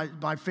letting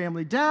my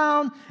family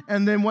down.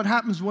 And then what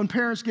happens when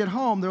parents get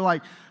home? They're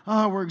like,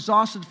 oh, we're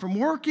exhausted from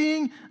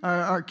working.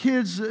 Our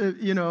kids, are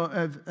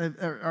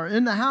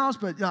in the house,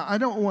 but I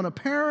don't want to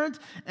parent.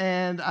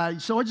 And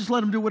so I just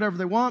let them do whatever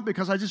they want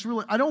because I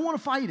don't want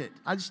to fight it.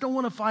 I just don't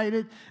want to fight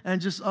it.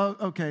 And just,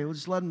 okay, we'll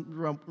just let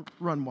them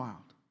run wild.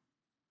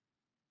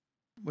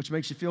 Which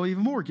makes you feel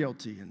even more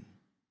guilty and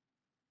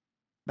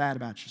bad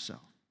about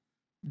yourself.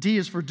 D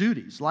is for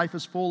duties. Life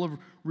is full of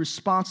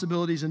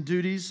responsibilities and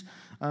duties.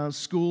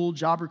 School,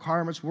 job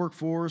requirements,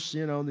 workforce,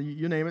 you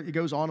name it. It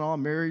goes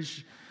on,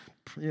 marriage,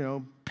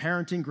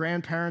 parenting,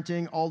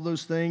 grandparenting, all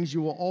those things.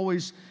 You will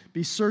always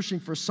be searching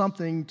for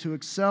something to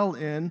excel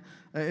in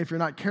if you're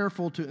not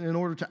careful in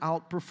order to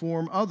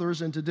outperform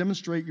others and to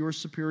demonstrate your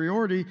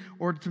superiority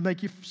or to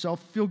make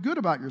yourself feel good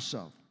about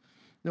yourself.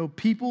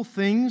 People,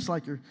 things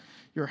like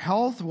your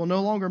health will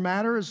no longer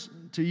matter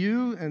to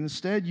you, and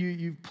instead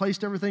you've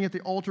placed everything at the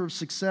altar of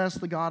success,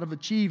 the God of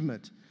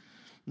achievement.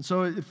 And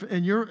so if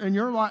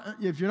you're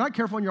not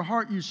careful in your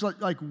heart, you're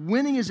like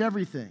winning is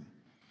everything.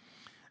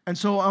 And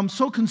so I'm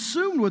so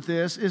consumed with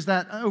this is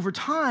that over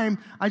time,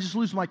 I just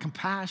lose my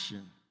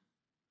compassion.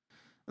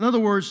 In other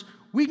words,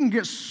 we can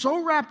get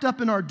so wrapped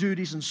up in our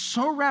duties and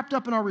so wrapped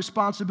up in our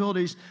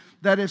responsibilities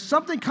that if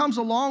something comes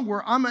along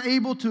where I'm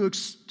able to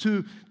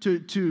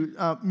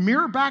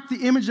mirror back the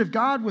image of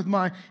God with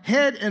my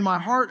head and my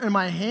heart and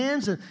my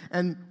hands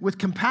and with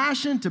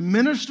compassion to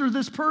minister to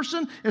this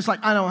person, it's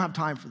like, I don't have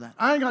time for that.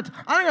 I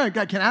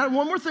can add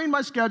one more thing to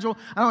my schedule.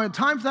 I don't have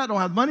time for that. I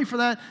don't have money for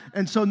that.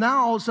 And so now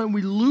all of a sudden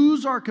we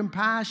lose our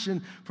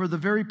compassion for the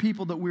very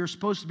people that we're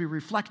supposed to be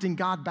reflecting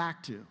God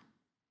back to.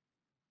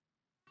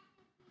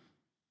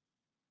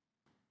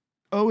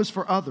 O is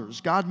for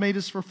others. God made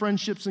us for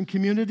friendships and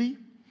community.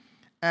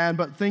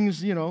 But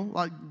things,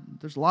 like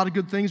there's a lot of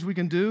good things we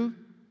can do.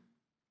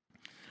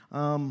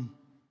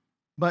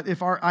 But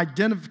if our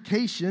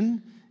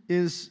identification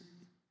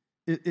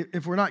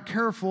if we're not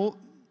careful,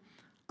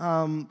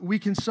 we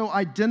can so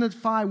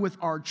identify with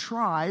our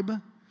tribe,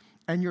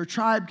 and your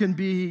tribe can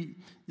be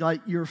like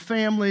your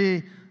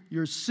family,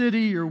 your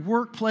city, your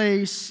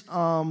workplace,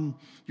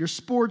 your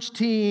sports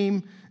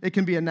team. It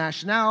can be a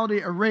nationality,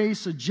 a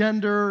race, a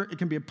gender. It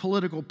can be a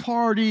political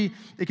party.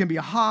 It can be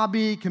a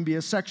hobby. It can be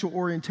a sexual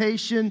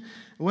orientation.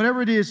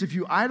 Whatever it is, if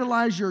you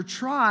idolize your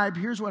tribe,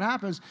 here's what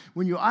happens.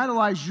 When you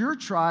idolize your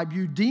tribe,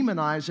 you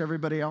demonize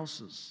everybody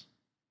else's.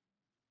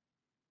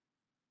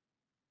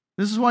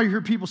 This is why you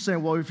hear people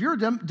saying, well, if you're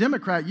a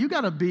Democrat, you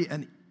got to be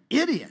an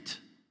idiot.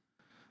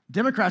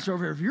 Democrats are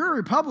over here. If you're a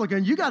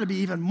Republican, you got to be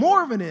even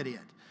more of an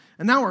idiot.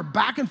 And now we're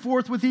back and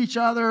forth with each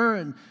other,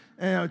 and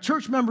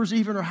church members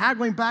even are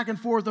haggling back and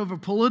forth over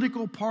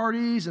political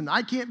parties, and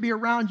I can't be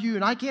around you,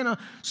 and I can't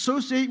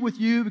associate with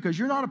you because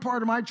you're not a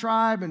part of my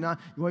tribe, and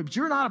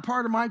you're not a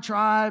part of my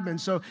tribe. And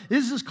so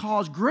this has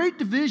caused great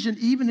division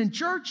even in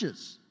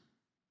churches.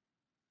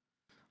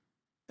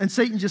 And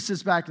Satan just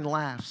sits back and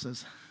laughs,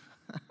 says,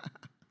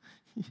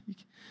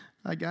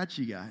 I got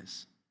you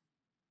guys.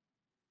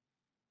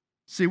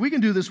 See, we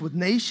can do this with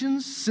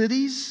nations,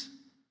 cities,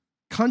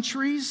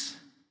 countries,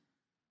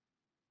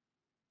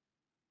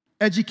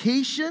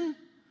 education.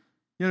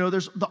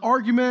 There's the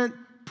argument,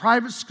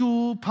 private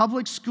school,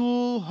 public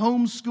school,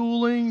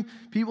 homeschooling.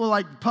 People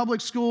like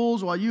public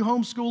schools, well, you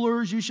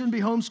homeschoolers, you shouldn't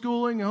be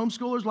homeschooling. And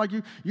homeschoolers like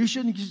you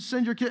shouldn't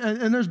send your kid.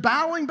 And there's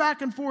battling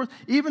back and forth,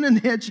 even in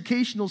the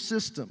educational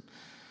system,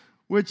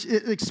 which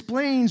it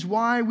explains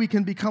why we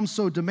can become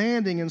so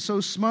demanding and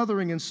so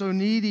smothering and so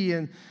needy,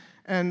 and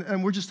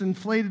we're just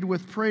inflated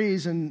with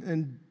praise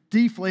and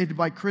deflated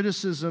by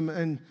criticism.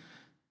 And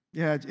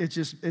yeah,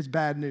 it's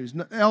bad news.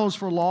 L is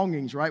for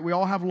longings, right? We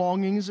all have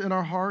longings in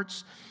our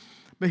hearts.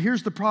 But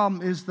here's the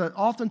problem is that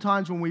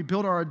oftentimes when we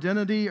build our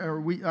identity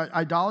or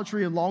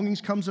idolatry and longings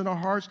comes in our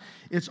hearts,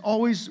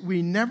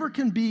 we never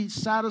can be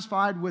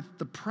satisfied with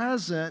the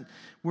present.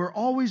 We're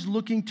always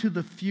looking to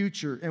the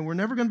future, and we're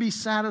never going to be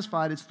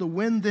satisfied. It's the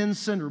when-then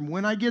syndrome.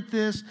 When I get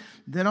this,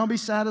 then I'll be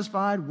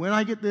satisfied. When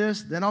I get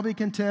this, then I'll be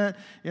content.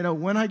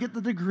 When I get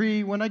the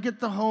degree, when I get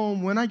the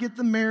home, when I get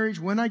the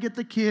marriage, when I get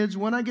the kids,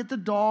 when I get the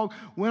dog,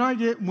 when.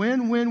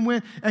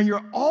 And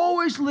you're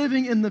always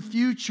living in the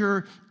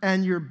future,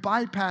 and you're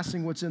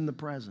bypassing what's in the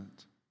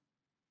present.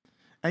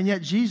 And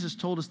yet Jesus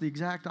told us the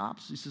exact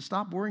opposite. He said,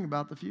 stop worrying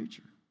about the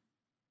future.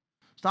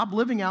 Stop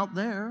living out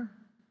there.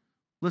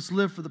 Let's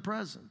live for the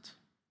present.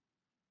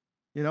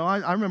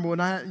 I remember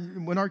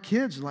when our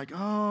kids are like,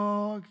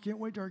 oh, I can't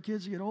wait till our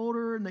kids get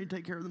older and they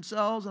take care of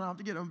themselves and I don't have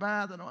to get them a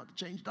bath. I don't have to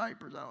change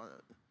diapers.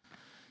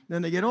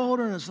 Then they get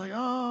older and it's like,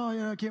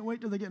 I can't wait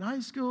till they get in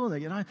high school.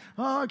 And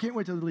I can't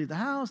wait till they leave the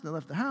house. And they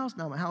left the house.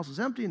 Now my house is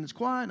empty and it's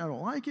quiet and I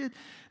don't like it. And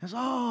it's,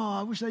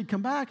 I wish they'd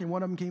come back. And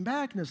one of them came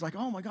back and it's like,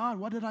 oh my God,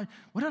 what did I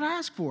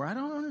ask for? I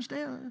don't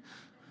understand.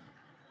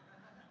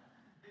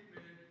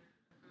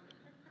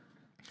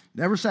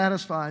 Never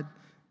satisfied.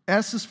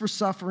 S is for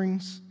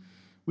sufferings.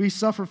 We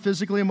suffer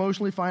physically,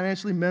 emotionally,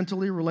 financially,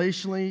 mentally,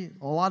 relationally,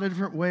 a lot of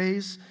different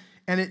ways.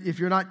 And if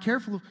you're not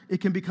careful,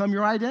 it can become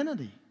your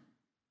identity.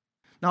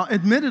 Now,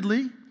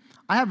 admittedly,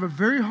 I have a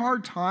very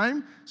hard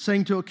time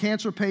saying to a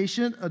cancer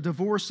patient, a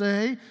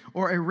divorcee,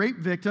 or a rape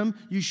victim,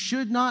 you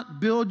should not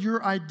build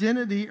your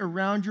identity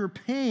around your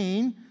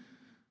pain,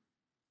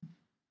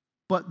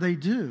 but they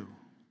do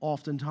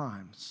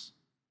oftentimes.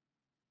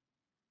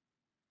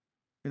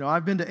 You know,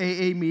 I've been to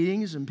AA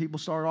meetings, and people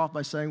start off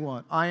by saying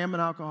what? I am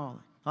an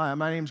alcoholic. Hi,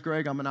 my name's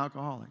Greg, I'm an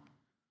alcoholic.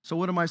 So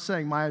what am I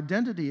saying? My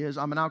identity is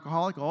I'm an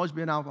alcoholic, I'll always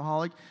be an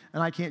alcoholic,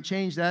 and I can't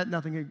change that,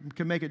 nothing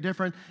can make it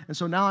different. And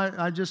so now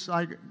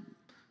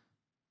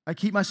I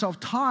keep myself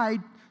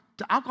tied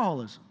to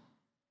alcoholism.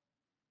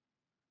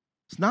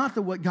 It's not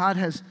what God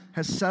has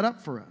set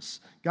up for us.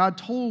 God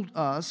told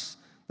us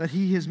that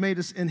He has made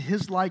us in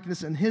His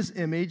likeness and His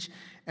image,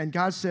 and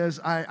God says,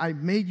 I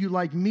made you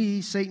like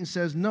me. Satan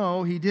says,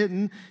 no, He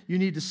didn't. You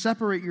need to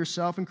separate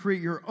yourself and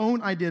create your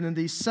own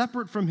identity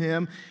separate from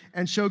Him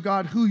and show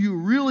God who you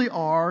really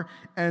are.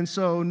 And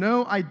so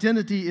no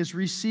identity is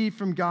received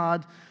from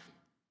God.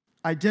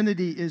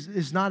 Identity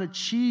is not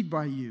achieved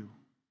by you.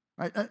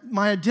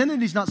 My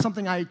identity is not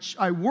something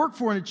I work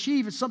for and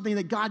achieve. It's something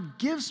that God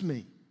gives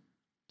me.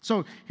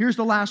 So here's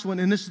the last one,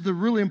 and this is the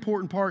really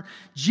important part.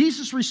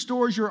 Jesus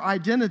restores your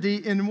identity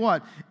in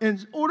what?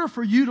 In order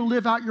for you to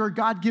live out your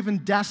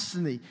God-given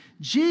destiny.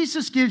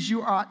 Jesus gives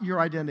you your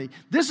identity.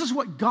 This is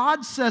what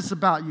God says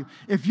about you.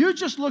 If you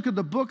just look at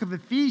the book of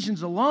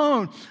Ephesians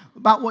alone,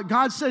 about what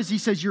God says, He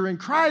says you're in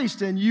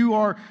Christ and you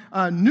are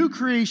a new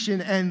creation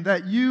and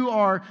that you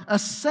are a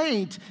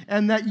saint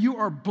and that you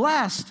are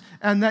blessed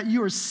and that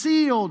you are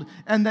sealed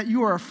and that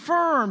you are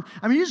affirmed.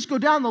 I mean, you just go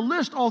down the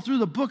list all through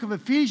the book of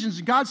Ephesians,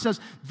 and God says,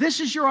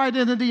 this is your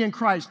identity in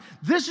Christ.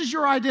 This is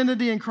your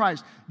identity in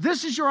Christ.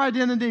 This is your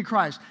identity in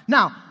Christ.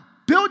 Now,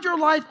 build your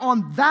life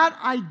on that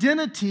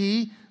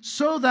identity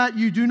so that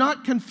you do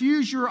not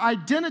confuse your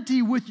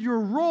identity with your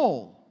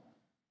role.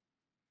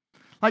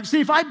 Like,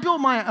 see, if I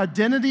build my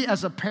identity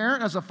as a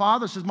parent, as a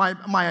father, says my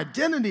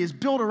identity is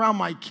built around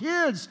my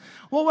kids,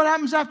 well, what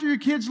happens after your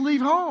kids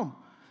leave home?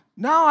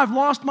 Now I've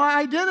lost my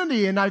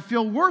identity, and I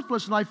feel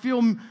worthless, and I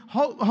feel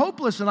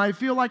hopeless, and I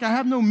feel like I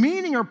have no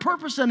meaning or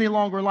purpose any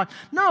longer in life.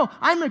 No,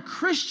 I'm a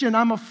Christian.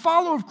 I'm a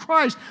follower of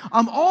Christ.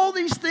 I'm all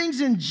these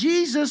things in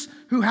Jesus,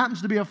 who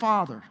happens to be a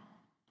father.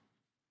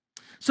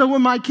 So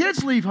when my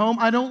kids leave home,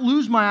 I don't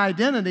lose my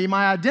identity.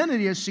 My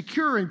identity is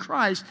secure in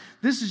Christ.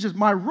 This is just,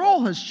 my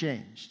role has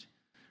changed.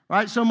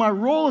 Right? So my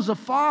role as a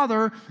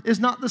father is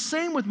not the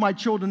same with my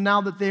children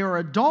now that they are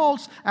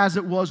adults as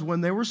it was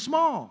when they were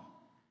small.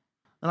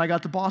 And I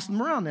got to boss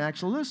them around. They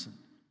actually listen.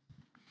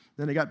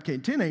 Then they became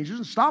teenagers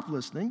and stopped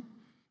listening.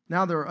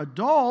 Now they're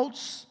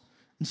adults,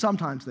 and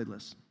sometimes they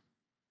listen.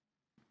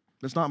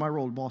 That's not my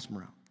role to boss them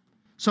around.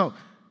 So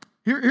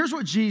here's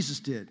what Jesus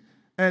did.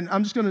 And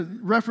I'm just going to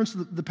reference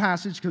the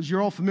passage because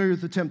you're all familiar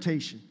with the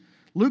temptation.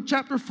 Luke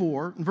chapter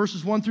 4,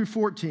 verses 1 through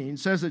 14,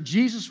 says that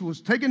Jesus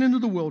was taken into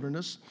the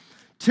wilderness,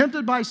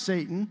 tempted by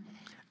Satan,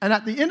 and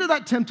at the end of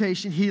that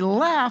temptation, He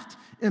left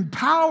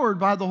empowered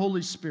by the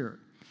Holy Spirit.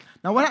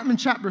 Now, what happened in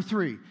chapter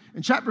 3?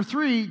 In chapter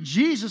 3,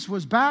 Jesus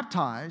was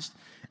baptized,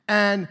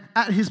 and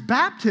at His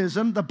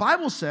baptism, the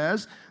Bible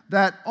says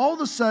that all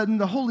of a sudden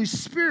the Holy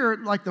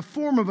Spirit, like the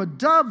form of a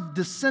dove,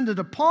 descended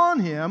upon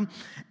Him,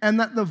 and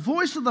that the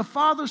voice of the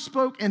Father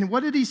spoke, and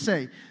what did He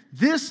say?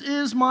 This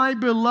is my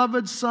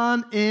beloved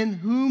Son, in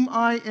whom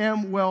I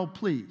am well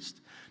pleased.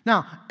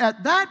 Now,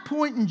 at that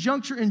point in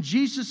juncture in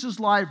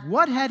Jesus' life,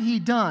 what had He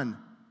done?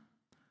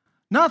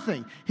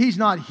 Nothing. He's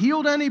not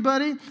healed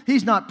anybody.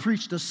 He's not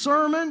preached a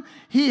sermon.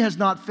 He has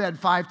not fed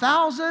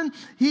 5,000.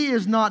 He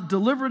has not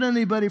delivered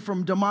anybody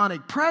from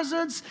demonic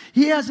presence.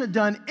 He hasn't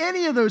done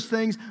any of those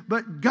things.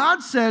 But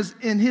God says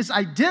in His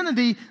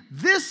identity,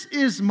 this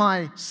is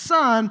my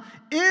Son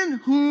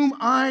in whom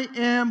I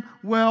am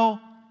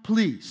well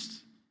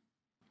pleased.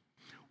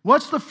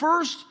 What's the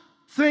first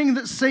thing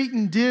that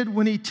Satan did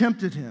when he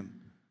tempted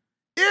Him?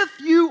 If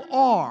you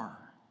are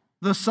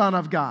the Son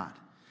of God.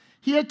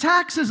 He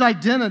attacks His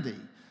identity.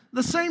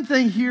 The same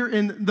thing here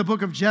in the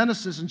book of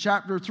Genesis in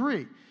chapter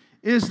 3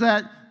 is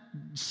that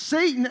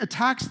Satan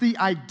attacks the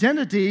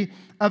identity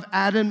of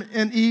Adam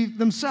and Eve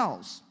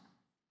themselves.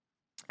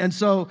 And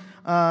so,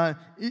 what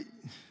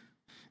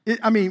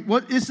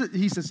is it?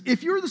 He says,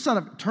 if you're the son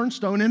of, turn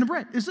stone into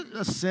bread. Is it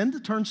a sin to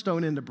turn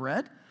stone into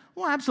bread?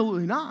 Well,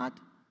 absolutely not.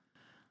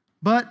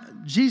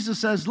 But Jesus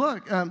says,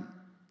 look,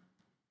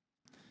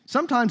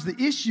 sometimes the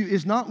issue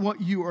is not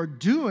what you are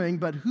doing,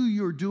 but who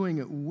you're doing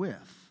it with.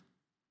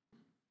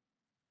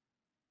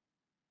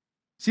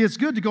 See, it's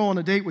good to go on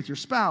a date with your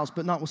spouse,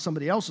 but not with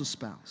somebody else's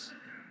spouse.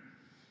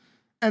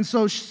 And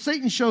so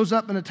Satan shows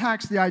up and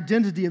attacks the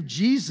identity of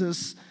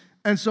Jesus.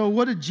 And so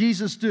what did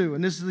Jesus do?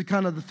 And this is the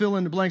kind of the fill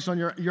in the blanks on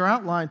your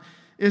outline,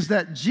 is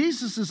that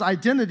Jesus'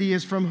 identity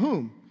is from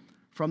whom?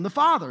 From the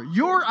Father.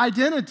 Your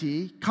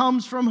identity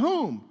comes from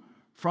whom?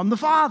 From the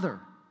Father.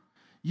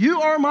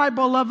 You are my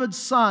beloved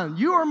son.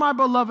 You are my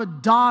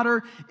beloved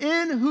daughter,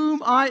 in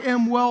whom I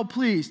am well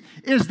pleased.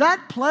 Is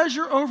that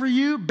pleasure over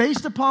you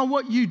based upon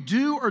what you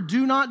do or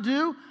do not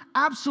do?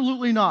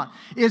 Absolutely not.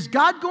 Is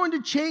God going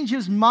to change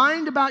his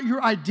mind about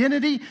your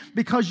identity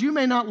because you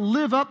may not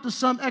live up to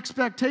some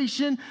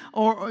expectation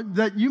or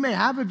that you may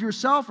have of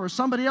yourself or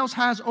somebody else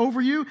has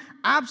over you?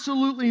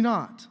 Absolutely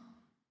not.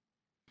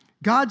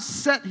 God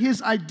set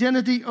his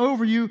identity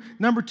over you.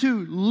 Number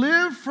 2,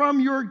 live from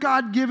your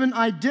God-given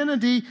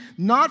identity,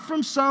 not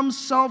from some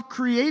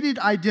self-created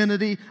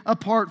identity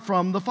apart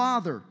from the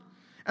Father.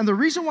 And the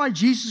reason why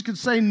Jesus could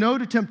say no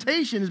to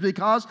temptation is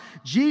because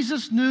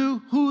Jesus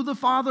knew who the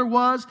Father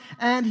was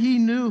and he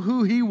knew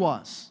who he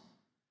was.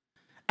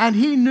 And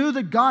he knew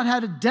that God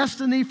had a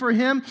destiny for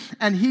him,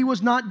 and he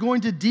was not going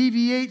to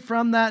deviate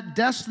from that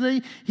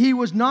destiny. He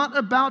was not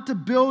about to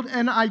build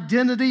an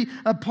identity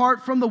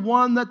apart from the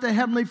one that the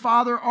Heavenly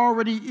Father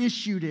already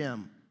issued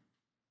him.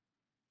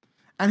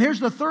 And here's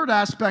the third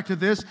aspect of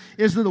this,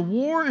 is that the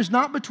war is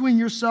not between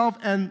yourself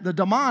and the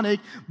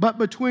demonic, but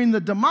between the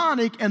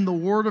demonic and the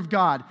Word of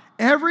God.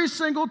 Every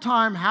single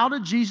time, how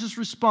did Jesus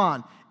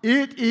respond?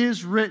 It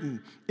is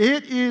written.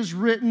 It is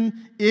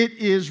written. It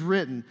is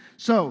written.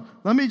 So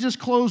let me just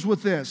close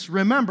with this.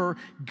 Remember,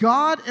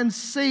 God and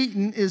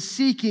Satan is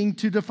seeking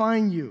to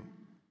define you.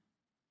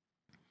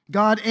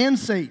 God and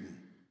Satan.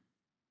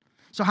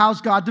 So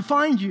how's God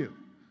defined you?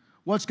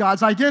 What's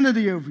God's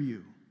identity over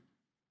you?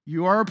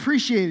 You are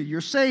appreciated.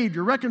 You're saved.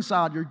 You're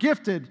reconciled. You're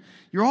gifted.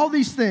 You're all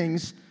these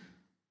things.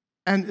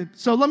 And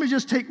so let me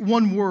just take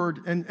one word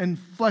and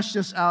flesh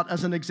this out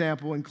as an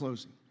example in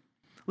closing.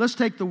 Let's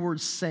take the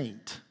word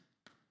saint.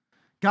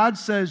 God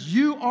says,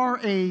 you are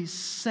a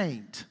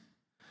saint.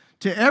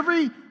 To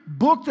every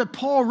book that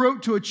Paul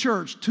wrote to a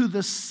church, to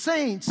the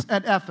saints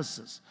at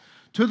Ephesus,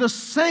 to the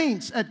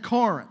saints at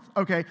Corinth.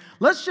 Okay,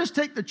 let's just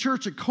take the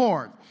church at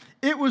Corinth.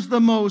 It was the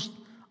most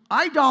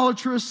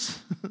idolatrous,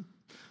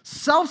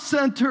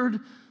 self-centered,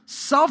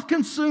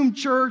 self-consumed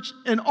church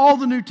in all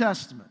the New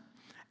Testament.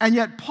 And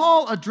yet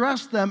Paul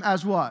addressed them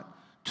as what?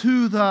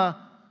 To the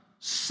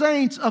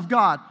saints of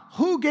God.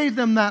 Who gave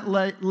them that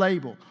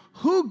label?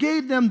 Who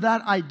gave them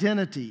that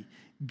identity?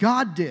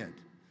 God did.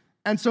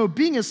 And so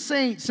being a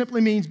saint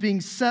simply means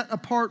being set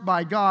apart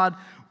by God,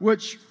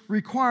 which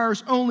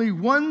requires only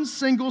one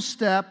single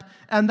step,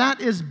 and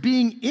that is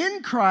being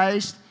in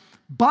Christ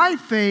by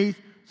faith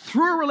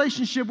through a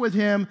relationship with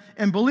him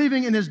and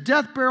believing in his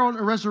death, burial,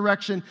 and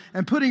resurrection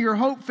and putting your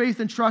hope, faith,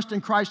 and trust in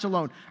Christ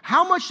alone.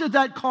 How much did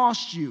that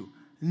cost you?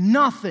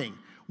 Nothing.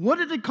 What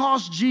did it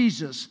cost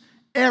Jesus?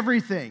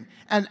 Everything.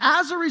 And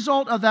as a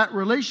result of that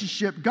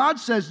relationship, God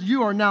says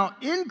you are now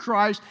in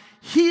Christ.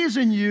 He is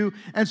in you.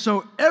 And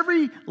so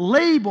every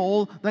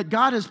label that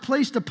God has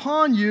placed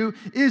upon you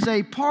is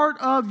a part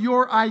of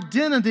your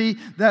identity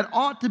that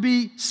ought to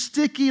be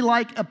sticky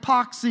like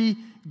epoxy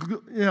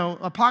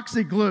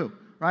glue.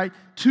 Right?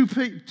 You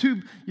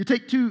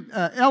take two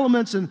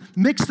elements and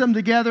mix them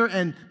together,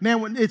 and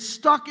man, when it's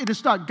stuck, it is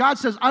stuck. God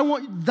says, I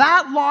want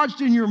that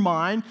lodged in your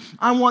mind.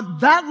 I want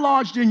that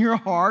lodged in your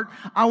heart.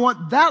 I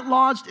want that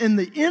lodged in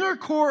the inner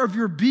core of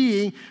your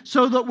being,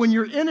 so that when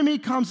your enemy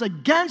comes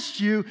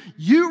against you,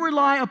 you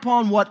rely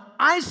upon what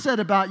I said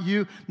about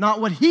you,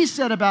 not what he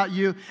said about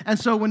you. And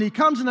so when he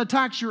comes and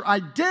attacks your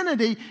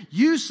identity,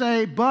 you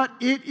say, but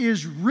it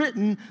is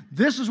written.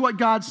 This is what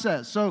God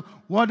says. So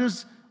what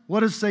does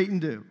Satan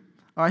do?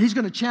 All right, he's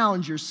going to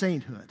challenge your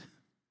sainthood.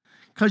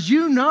 Because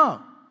you know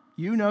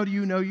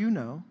that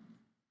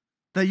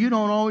you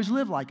don't always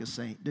live like a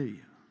saint, do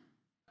you?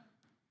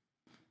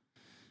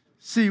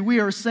 See, we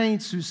are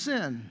saints who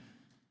sin.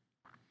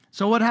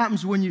 So what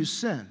happens when you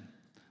sin?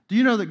 Do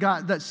you know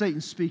that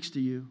Satan speaks to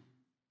you?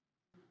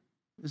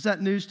 Is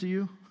that news to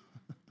you?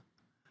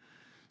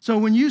 So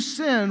when you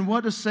sin,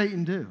 what does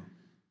Satan do?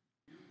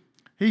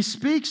 He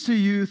speaks to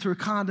you through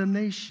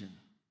condemnation.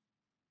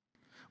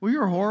 Well,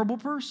 you're a horrible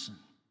person.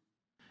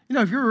 You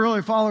know, if you're really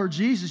a follower of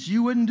Jesus,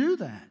 you wouldn't do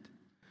that.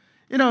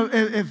 You know,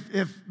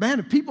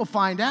 if people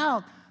find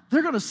out,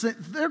 they're going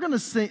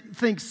to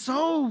think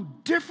so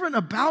different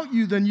about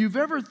you than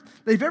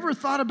they've ever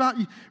thought about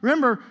you.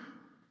 Remember,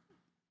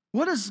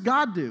 what does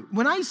God do?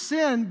 When I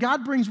sin,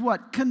 God brings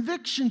what?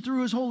 Conviction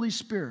through His Holy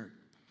Spirit.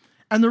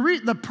 And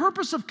the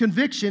purpose of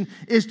conviction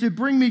is to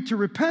bring me to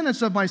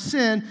repentance of my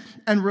sin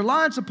and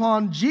reliance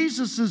upon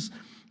Jesus'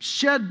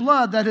 shed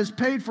blood that has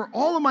paid for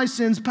all of my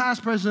sins,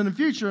 past, present, and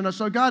future. And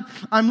so, God,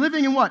 I'm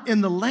living in what?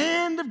 In the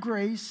land of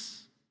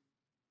grace,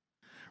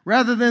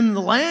 rather than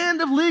the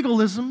land of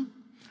legalism,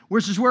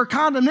 which is where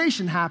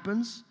condemnation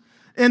happens.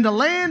 In the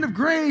land of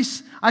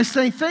grace, I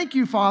say, thank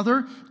you,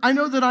 Father. I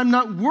know that I'm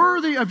not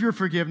worthy of your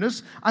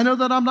forgiveness. I know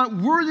that I'm not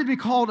worthy to be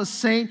called a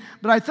saint,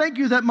 but I thank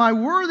you that my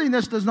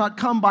worthiness does not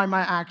come by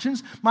my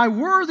actions. My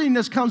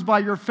worthiness comes by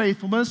your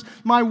faithfulness.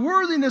 My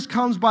worthiness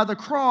comes by the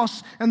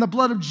cross and the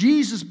blood of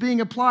Jesus being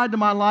applied to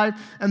my life.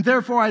 And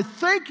therefore, I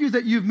thank you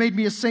that you've made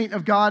me a saint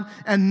of God,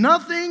 and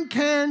nothing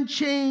can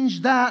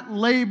change that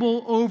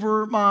label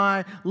over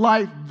my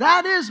life.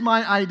 That is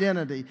my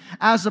identity.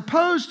 As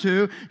opposed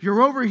to,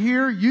 you're over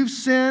here, you've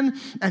sinned,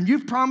 and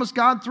you've promised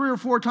God 3 or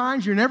 4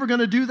 times you're never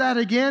going to do that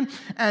again,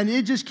 and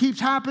it just keeps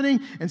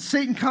happening, and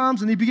Satan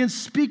comes and he begins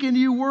speaking to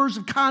you words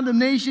of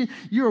condemnation.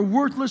 You're a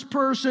worthless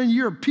person.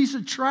 You're a piece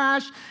of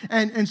trash.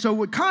 And so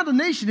what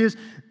condemnation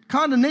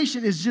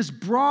is just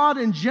broad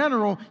and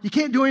general. You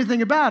can't do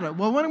anything about it.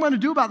 Well, what am I going to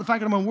do about the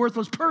fact that I'm a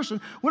worthless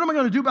person? What am I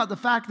going to do about the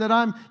fact that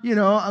I'm,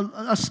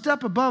 a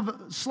step above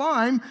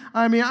slime?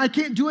 I mean, I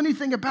can't do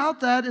anything about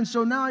that, and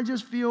so now I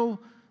just feel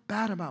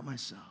bad about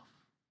myself.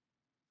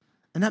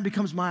 And that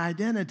becomes my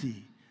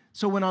identity.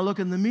 So when I look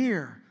in the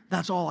mirror,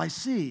 that's all I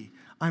see.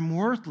 I'm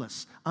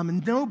worthless. I'm a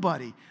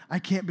nobody. I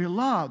can't be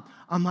loved.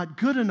 I'm not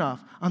good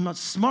enough. I'm not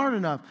smart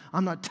enough.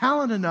 I'm not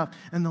talented enough.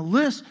 And the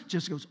list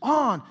just goes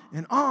on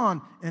and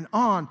on and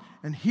on.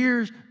 And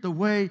here's the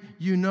way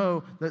you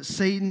know that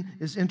Satan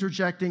is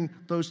interjecting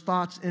those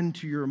thoughts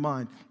into your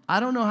mind.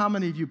 I don't know how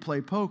many of you play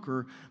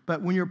poker,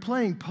 but when you're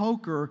playing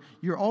poker,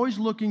 you're always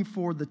looking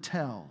for the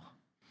tell.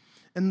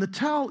 And the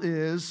tell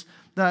is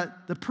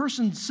that the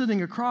person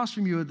sitting across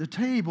from you at the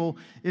table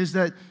is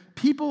that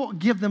people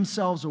give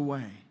themselves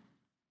away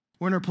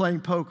when they're playing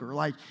poker.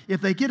 Like,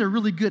 if they get a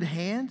really good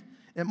hand,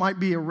 it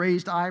might be a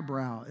raised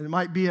eyebrow. It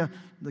might be the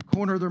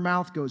corner of their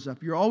mouth goes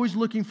up. You're always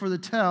looking for the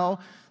tell.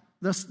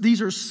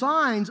 These are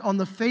signs on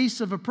the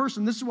face of a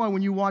person. This is why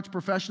when you watch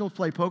professionals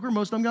play poker,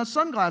 most of them got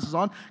sunglasses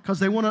on because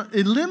they want to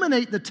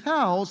eliminate the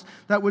tells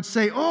that would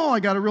say, oh, I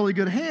got a really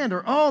good hand,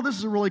 or oh, this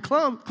is a really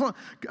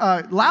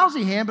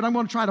lousy hand, but I'm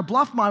going to try to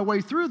bluff my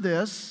way through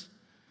this.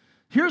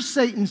 Here's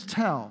Satan's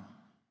tell.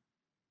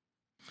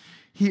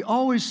 He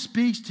always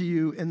speaks to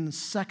you in the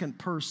second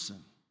person.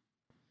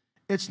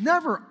 It's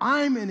never,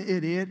 I'm an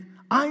idiot,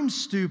 I'm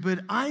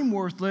stupid, I'm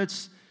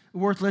worthless.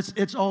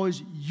 It's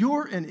always,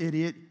 you're an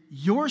idiot,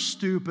 you're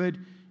stupid,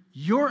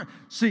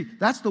 See,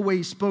 that's the way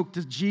he spoke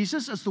to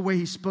Jesus. That's the way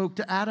he spoke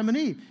to Adam and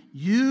Eve.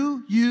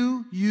 You.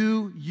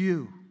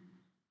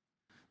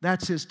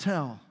 That's his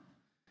tell.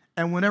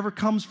 And whenever it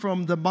comes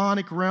from the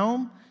demonic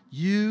realm,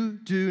 you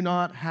do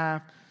not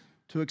have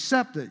to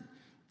accept it.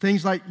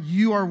 Things like,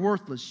 you are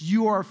worthless,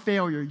 you are a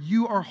failure,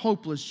 you are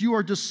hopeless, you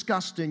are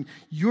disgusting,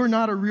 you're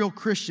not a real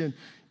Christian.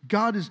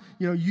 God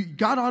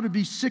ought to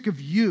be sick of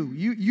you.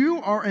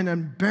 You are an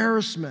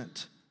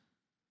embarrassment.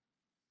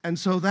 And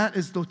so that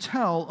is the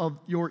tell of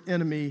your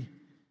enemy.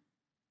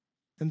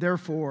 And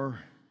therefore,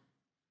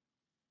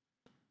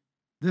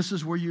 this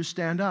is where you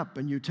stand up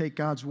and you take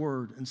God's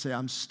word and say,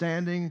 I'm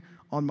standing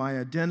on my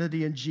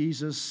identity in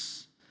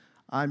Jesus.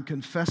 I'm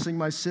confessing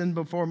my sin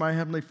before my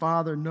Heavenly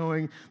Father,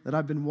 knowing that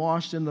I've been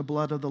washed in the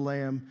blood of the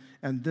Lamb,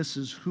 and this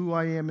is who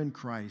I am in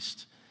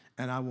Christ,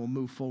 and I will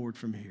move forward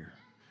from here.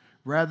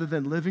 Rather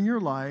than living your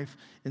life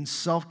in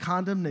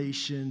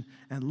self-condemnation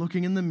and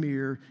looking in the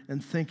mirror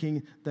and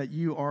thinking that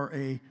you are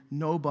a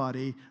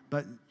nobody,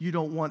 but you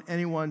don't want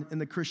anyone in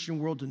the Christian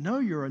world to know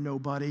you're a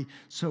nobody,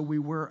 so we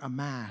wear a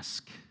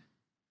mask.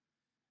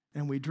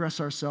 And we dress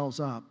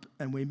ourselves up,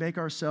 and we make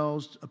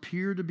ourselves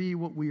appear to be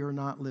what we are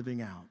not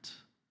living out.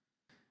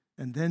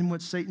 And then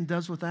what Satan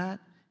does with that,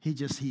 he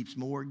just heaps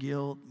more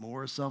guilt,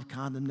 more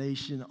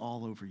self-condemnation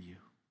all over you.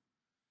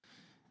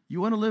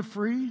 You want to live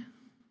free?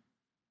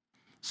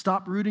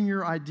 Stop rooting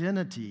your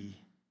identity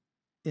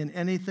in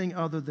anything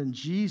other than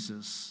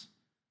Jesus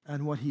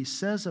and what he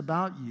says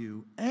about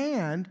you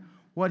and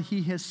what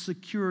he has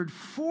secured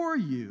for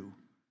you.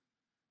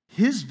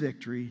 His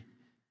victory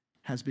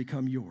has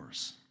become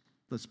yours.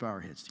 Let's bow our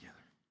heads together.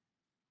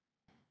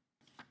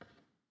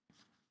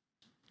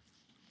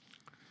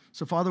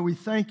 So, Father, we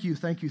thank you.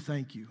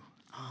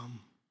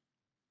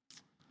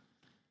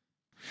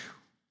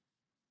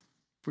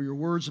 For your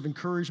words of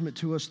encouragement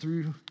to us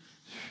through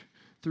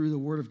the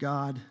Word of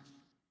God.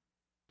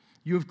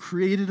 You have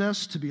created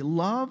us to be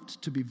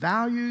loved, to be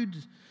valued.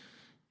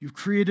 You've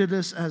created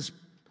us as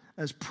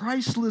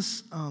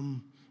priceless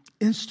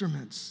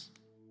instruments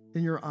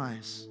in your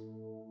eyes.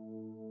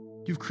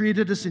 You've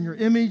created us in your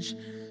image.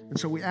 And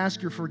so we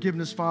ask your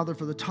forgiveness, Father,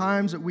 for the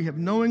times that we have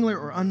knowingly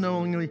or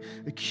unknowingly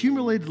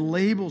accumulated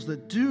labels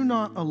that do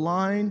not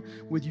align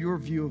with your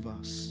view of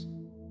us.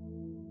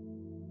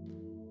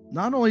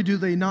 Not only do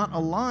they not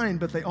align,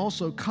 but they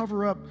also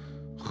cover up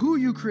who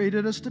you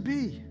created us to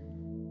be.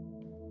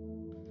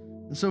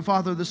 And so,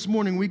 Father, this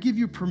morning we give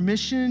you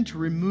permission to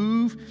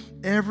remove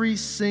every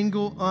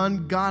single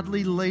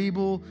ungodly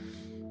label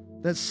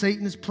that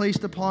Satan has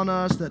placed upon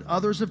us, that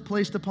others have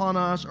placed upon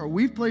us, or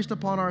we've placed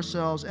upon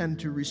ourselves, and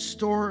to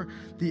restore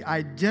the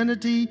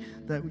identity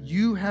that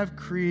you have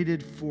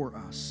created for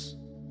us.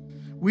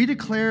 We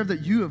declare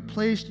that you have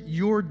placed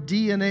your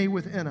DNA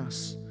within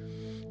us.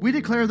 We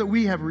declare that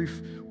we have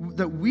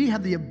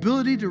the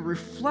ability to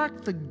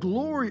reflect the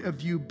glory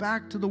of you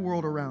back to the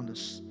world around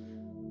us.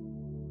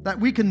 That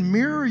we can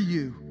mirror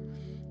you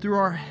through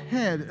our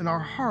head and our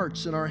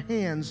hearts and our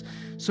hands.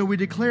 So we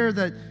declare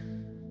that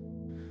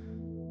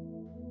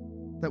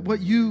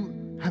what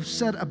you have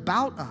said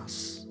about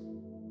us,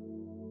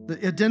 the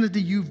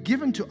identity you've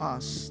given to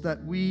us,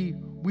 that we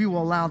we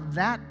will allow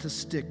that to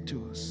stick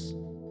to us.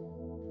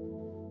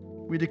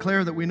 We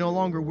declare that we no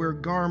longer wear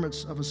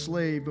garments of a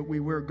slave, but we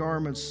wear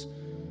garments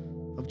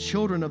of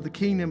children of the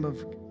kingdom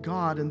of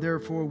God, and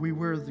therefore we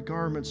wear the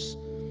garments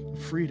of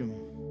freedom.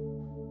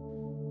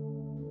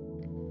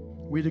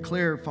 We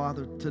declare,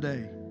 Father,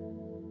 today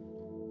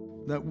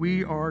that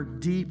we are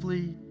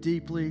deeply,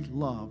 deeply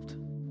loved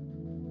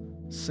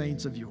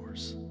saints of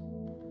yours.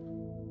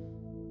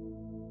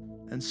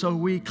 And so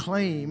we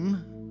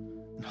claim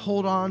and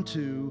hold on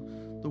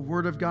to the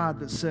word of God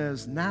that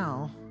says,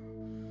 now,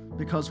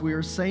 because we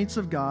are saints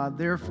of God,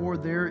 therefore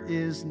there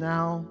is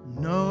now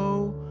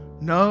no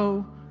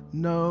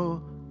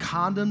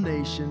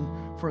condemnation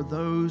for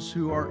those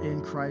who are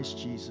in Christ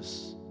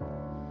Jesus.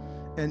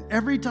 And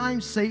every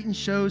time Satan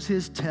shows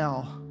his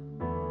tail,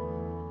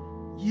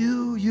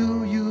 you,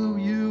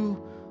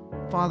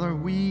 Father,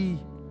 we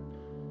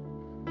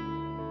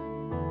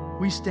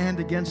stand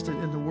against it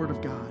in the Word of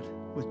God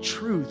with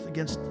truth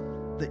against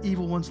the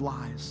evil one's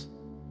lies.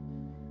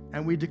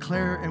 And we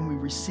declare and we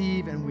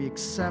receive and we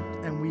accept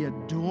and we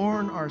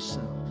adorn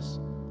ourselves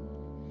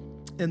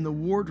in the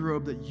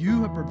wardrobe that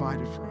you have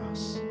provided for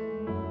us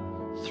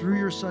through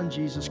your Son,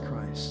 Jesus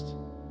Christ.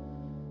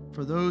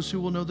 For those who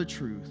will know the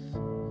truth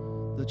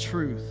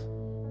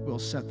will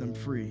set them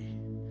free.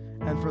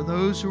 And for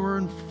those who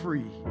are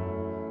free,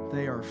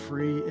 they are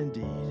free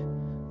indeed.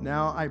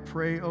 Now I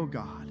pray, O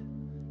God,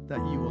 that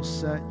you will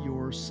set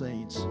your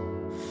saints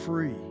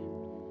free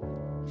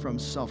from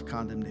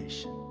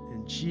self-condemnation.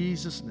 In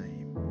Jesus' name.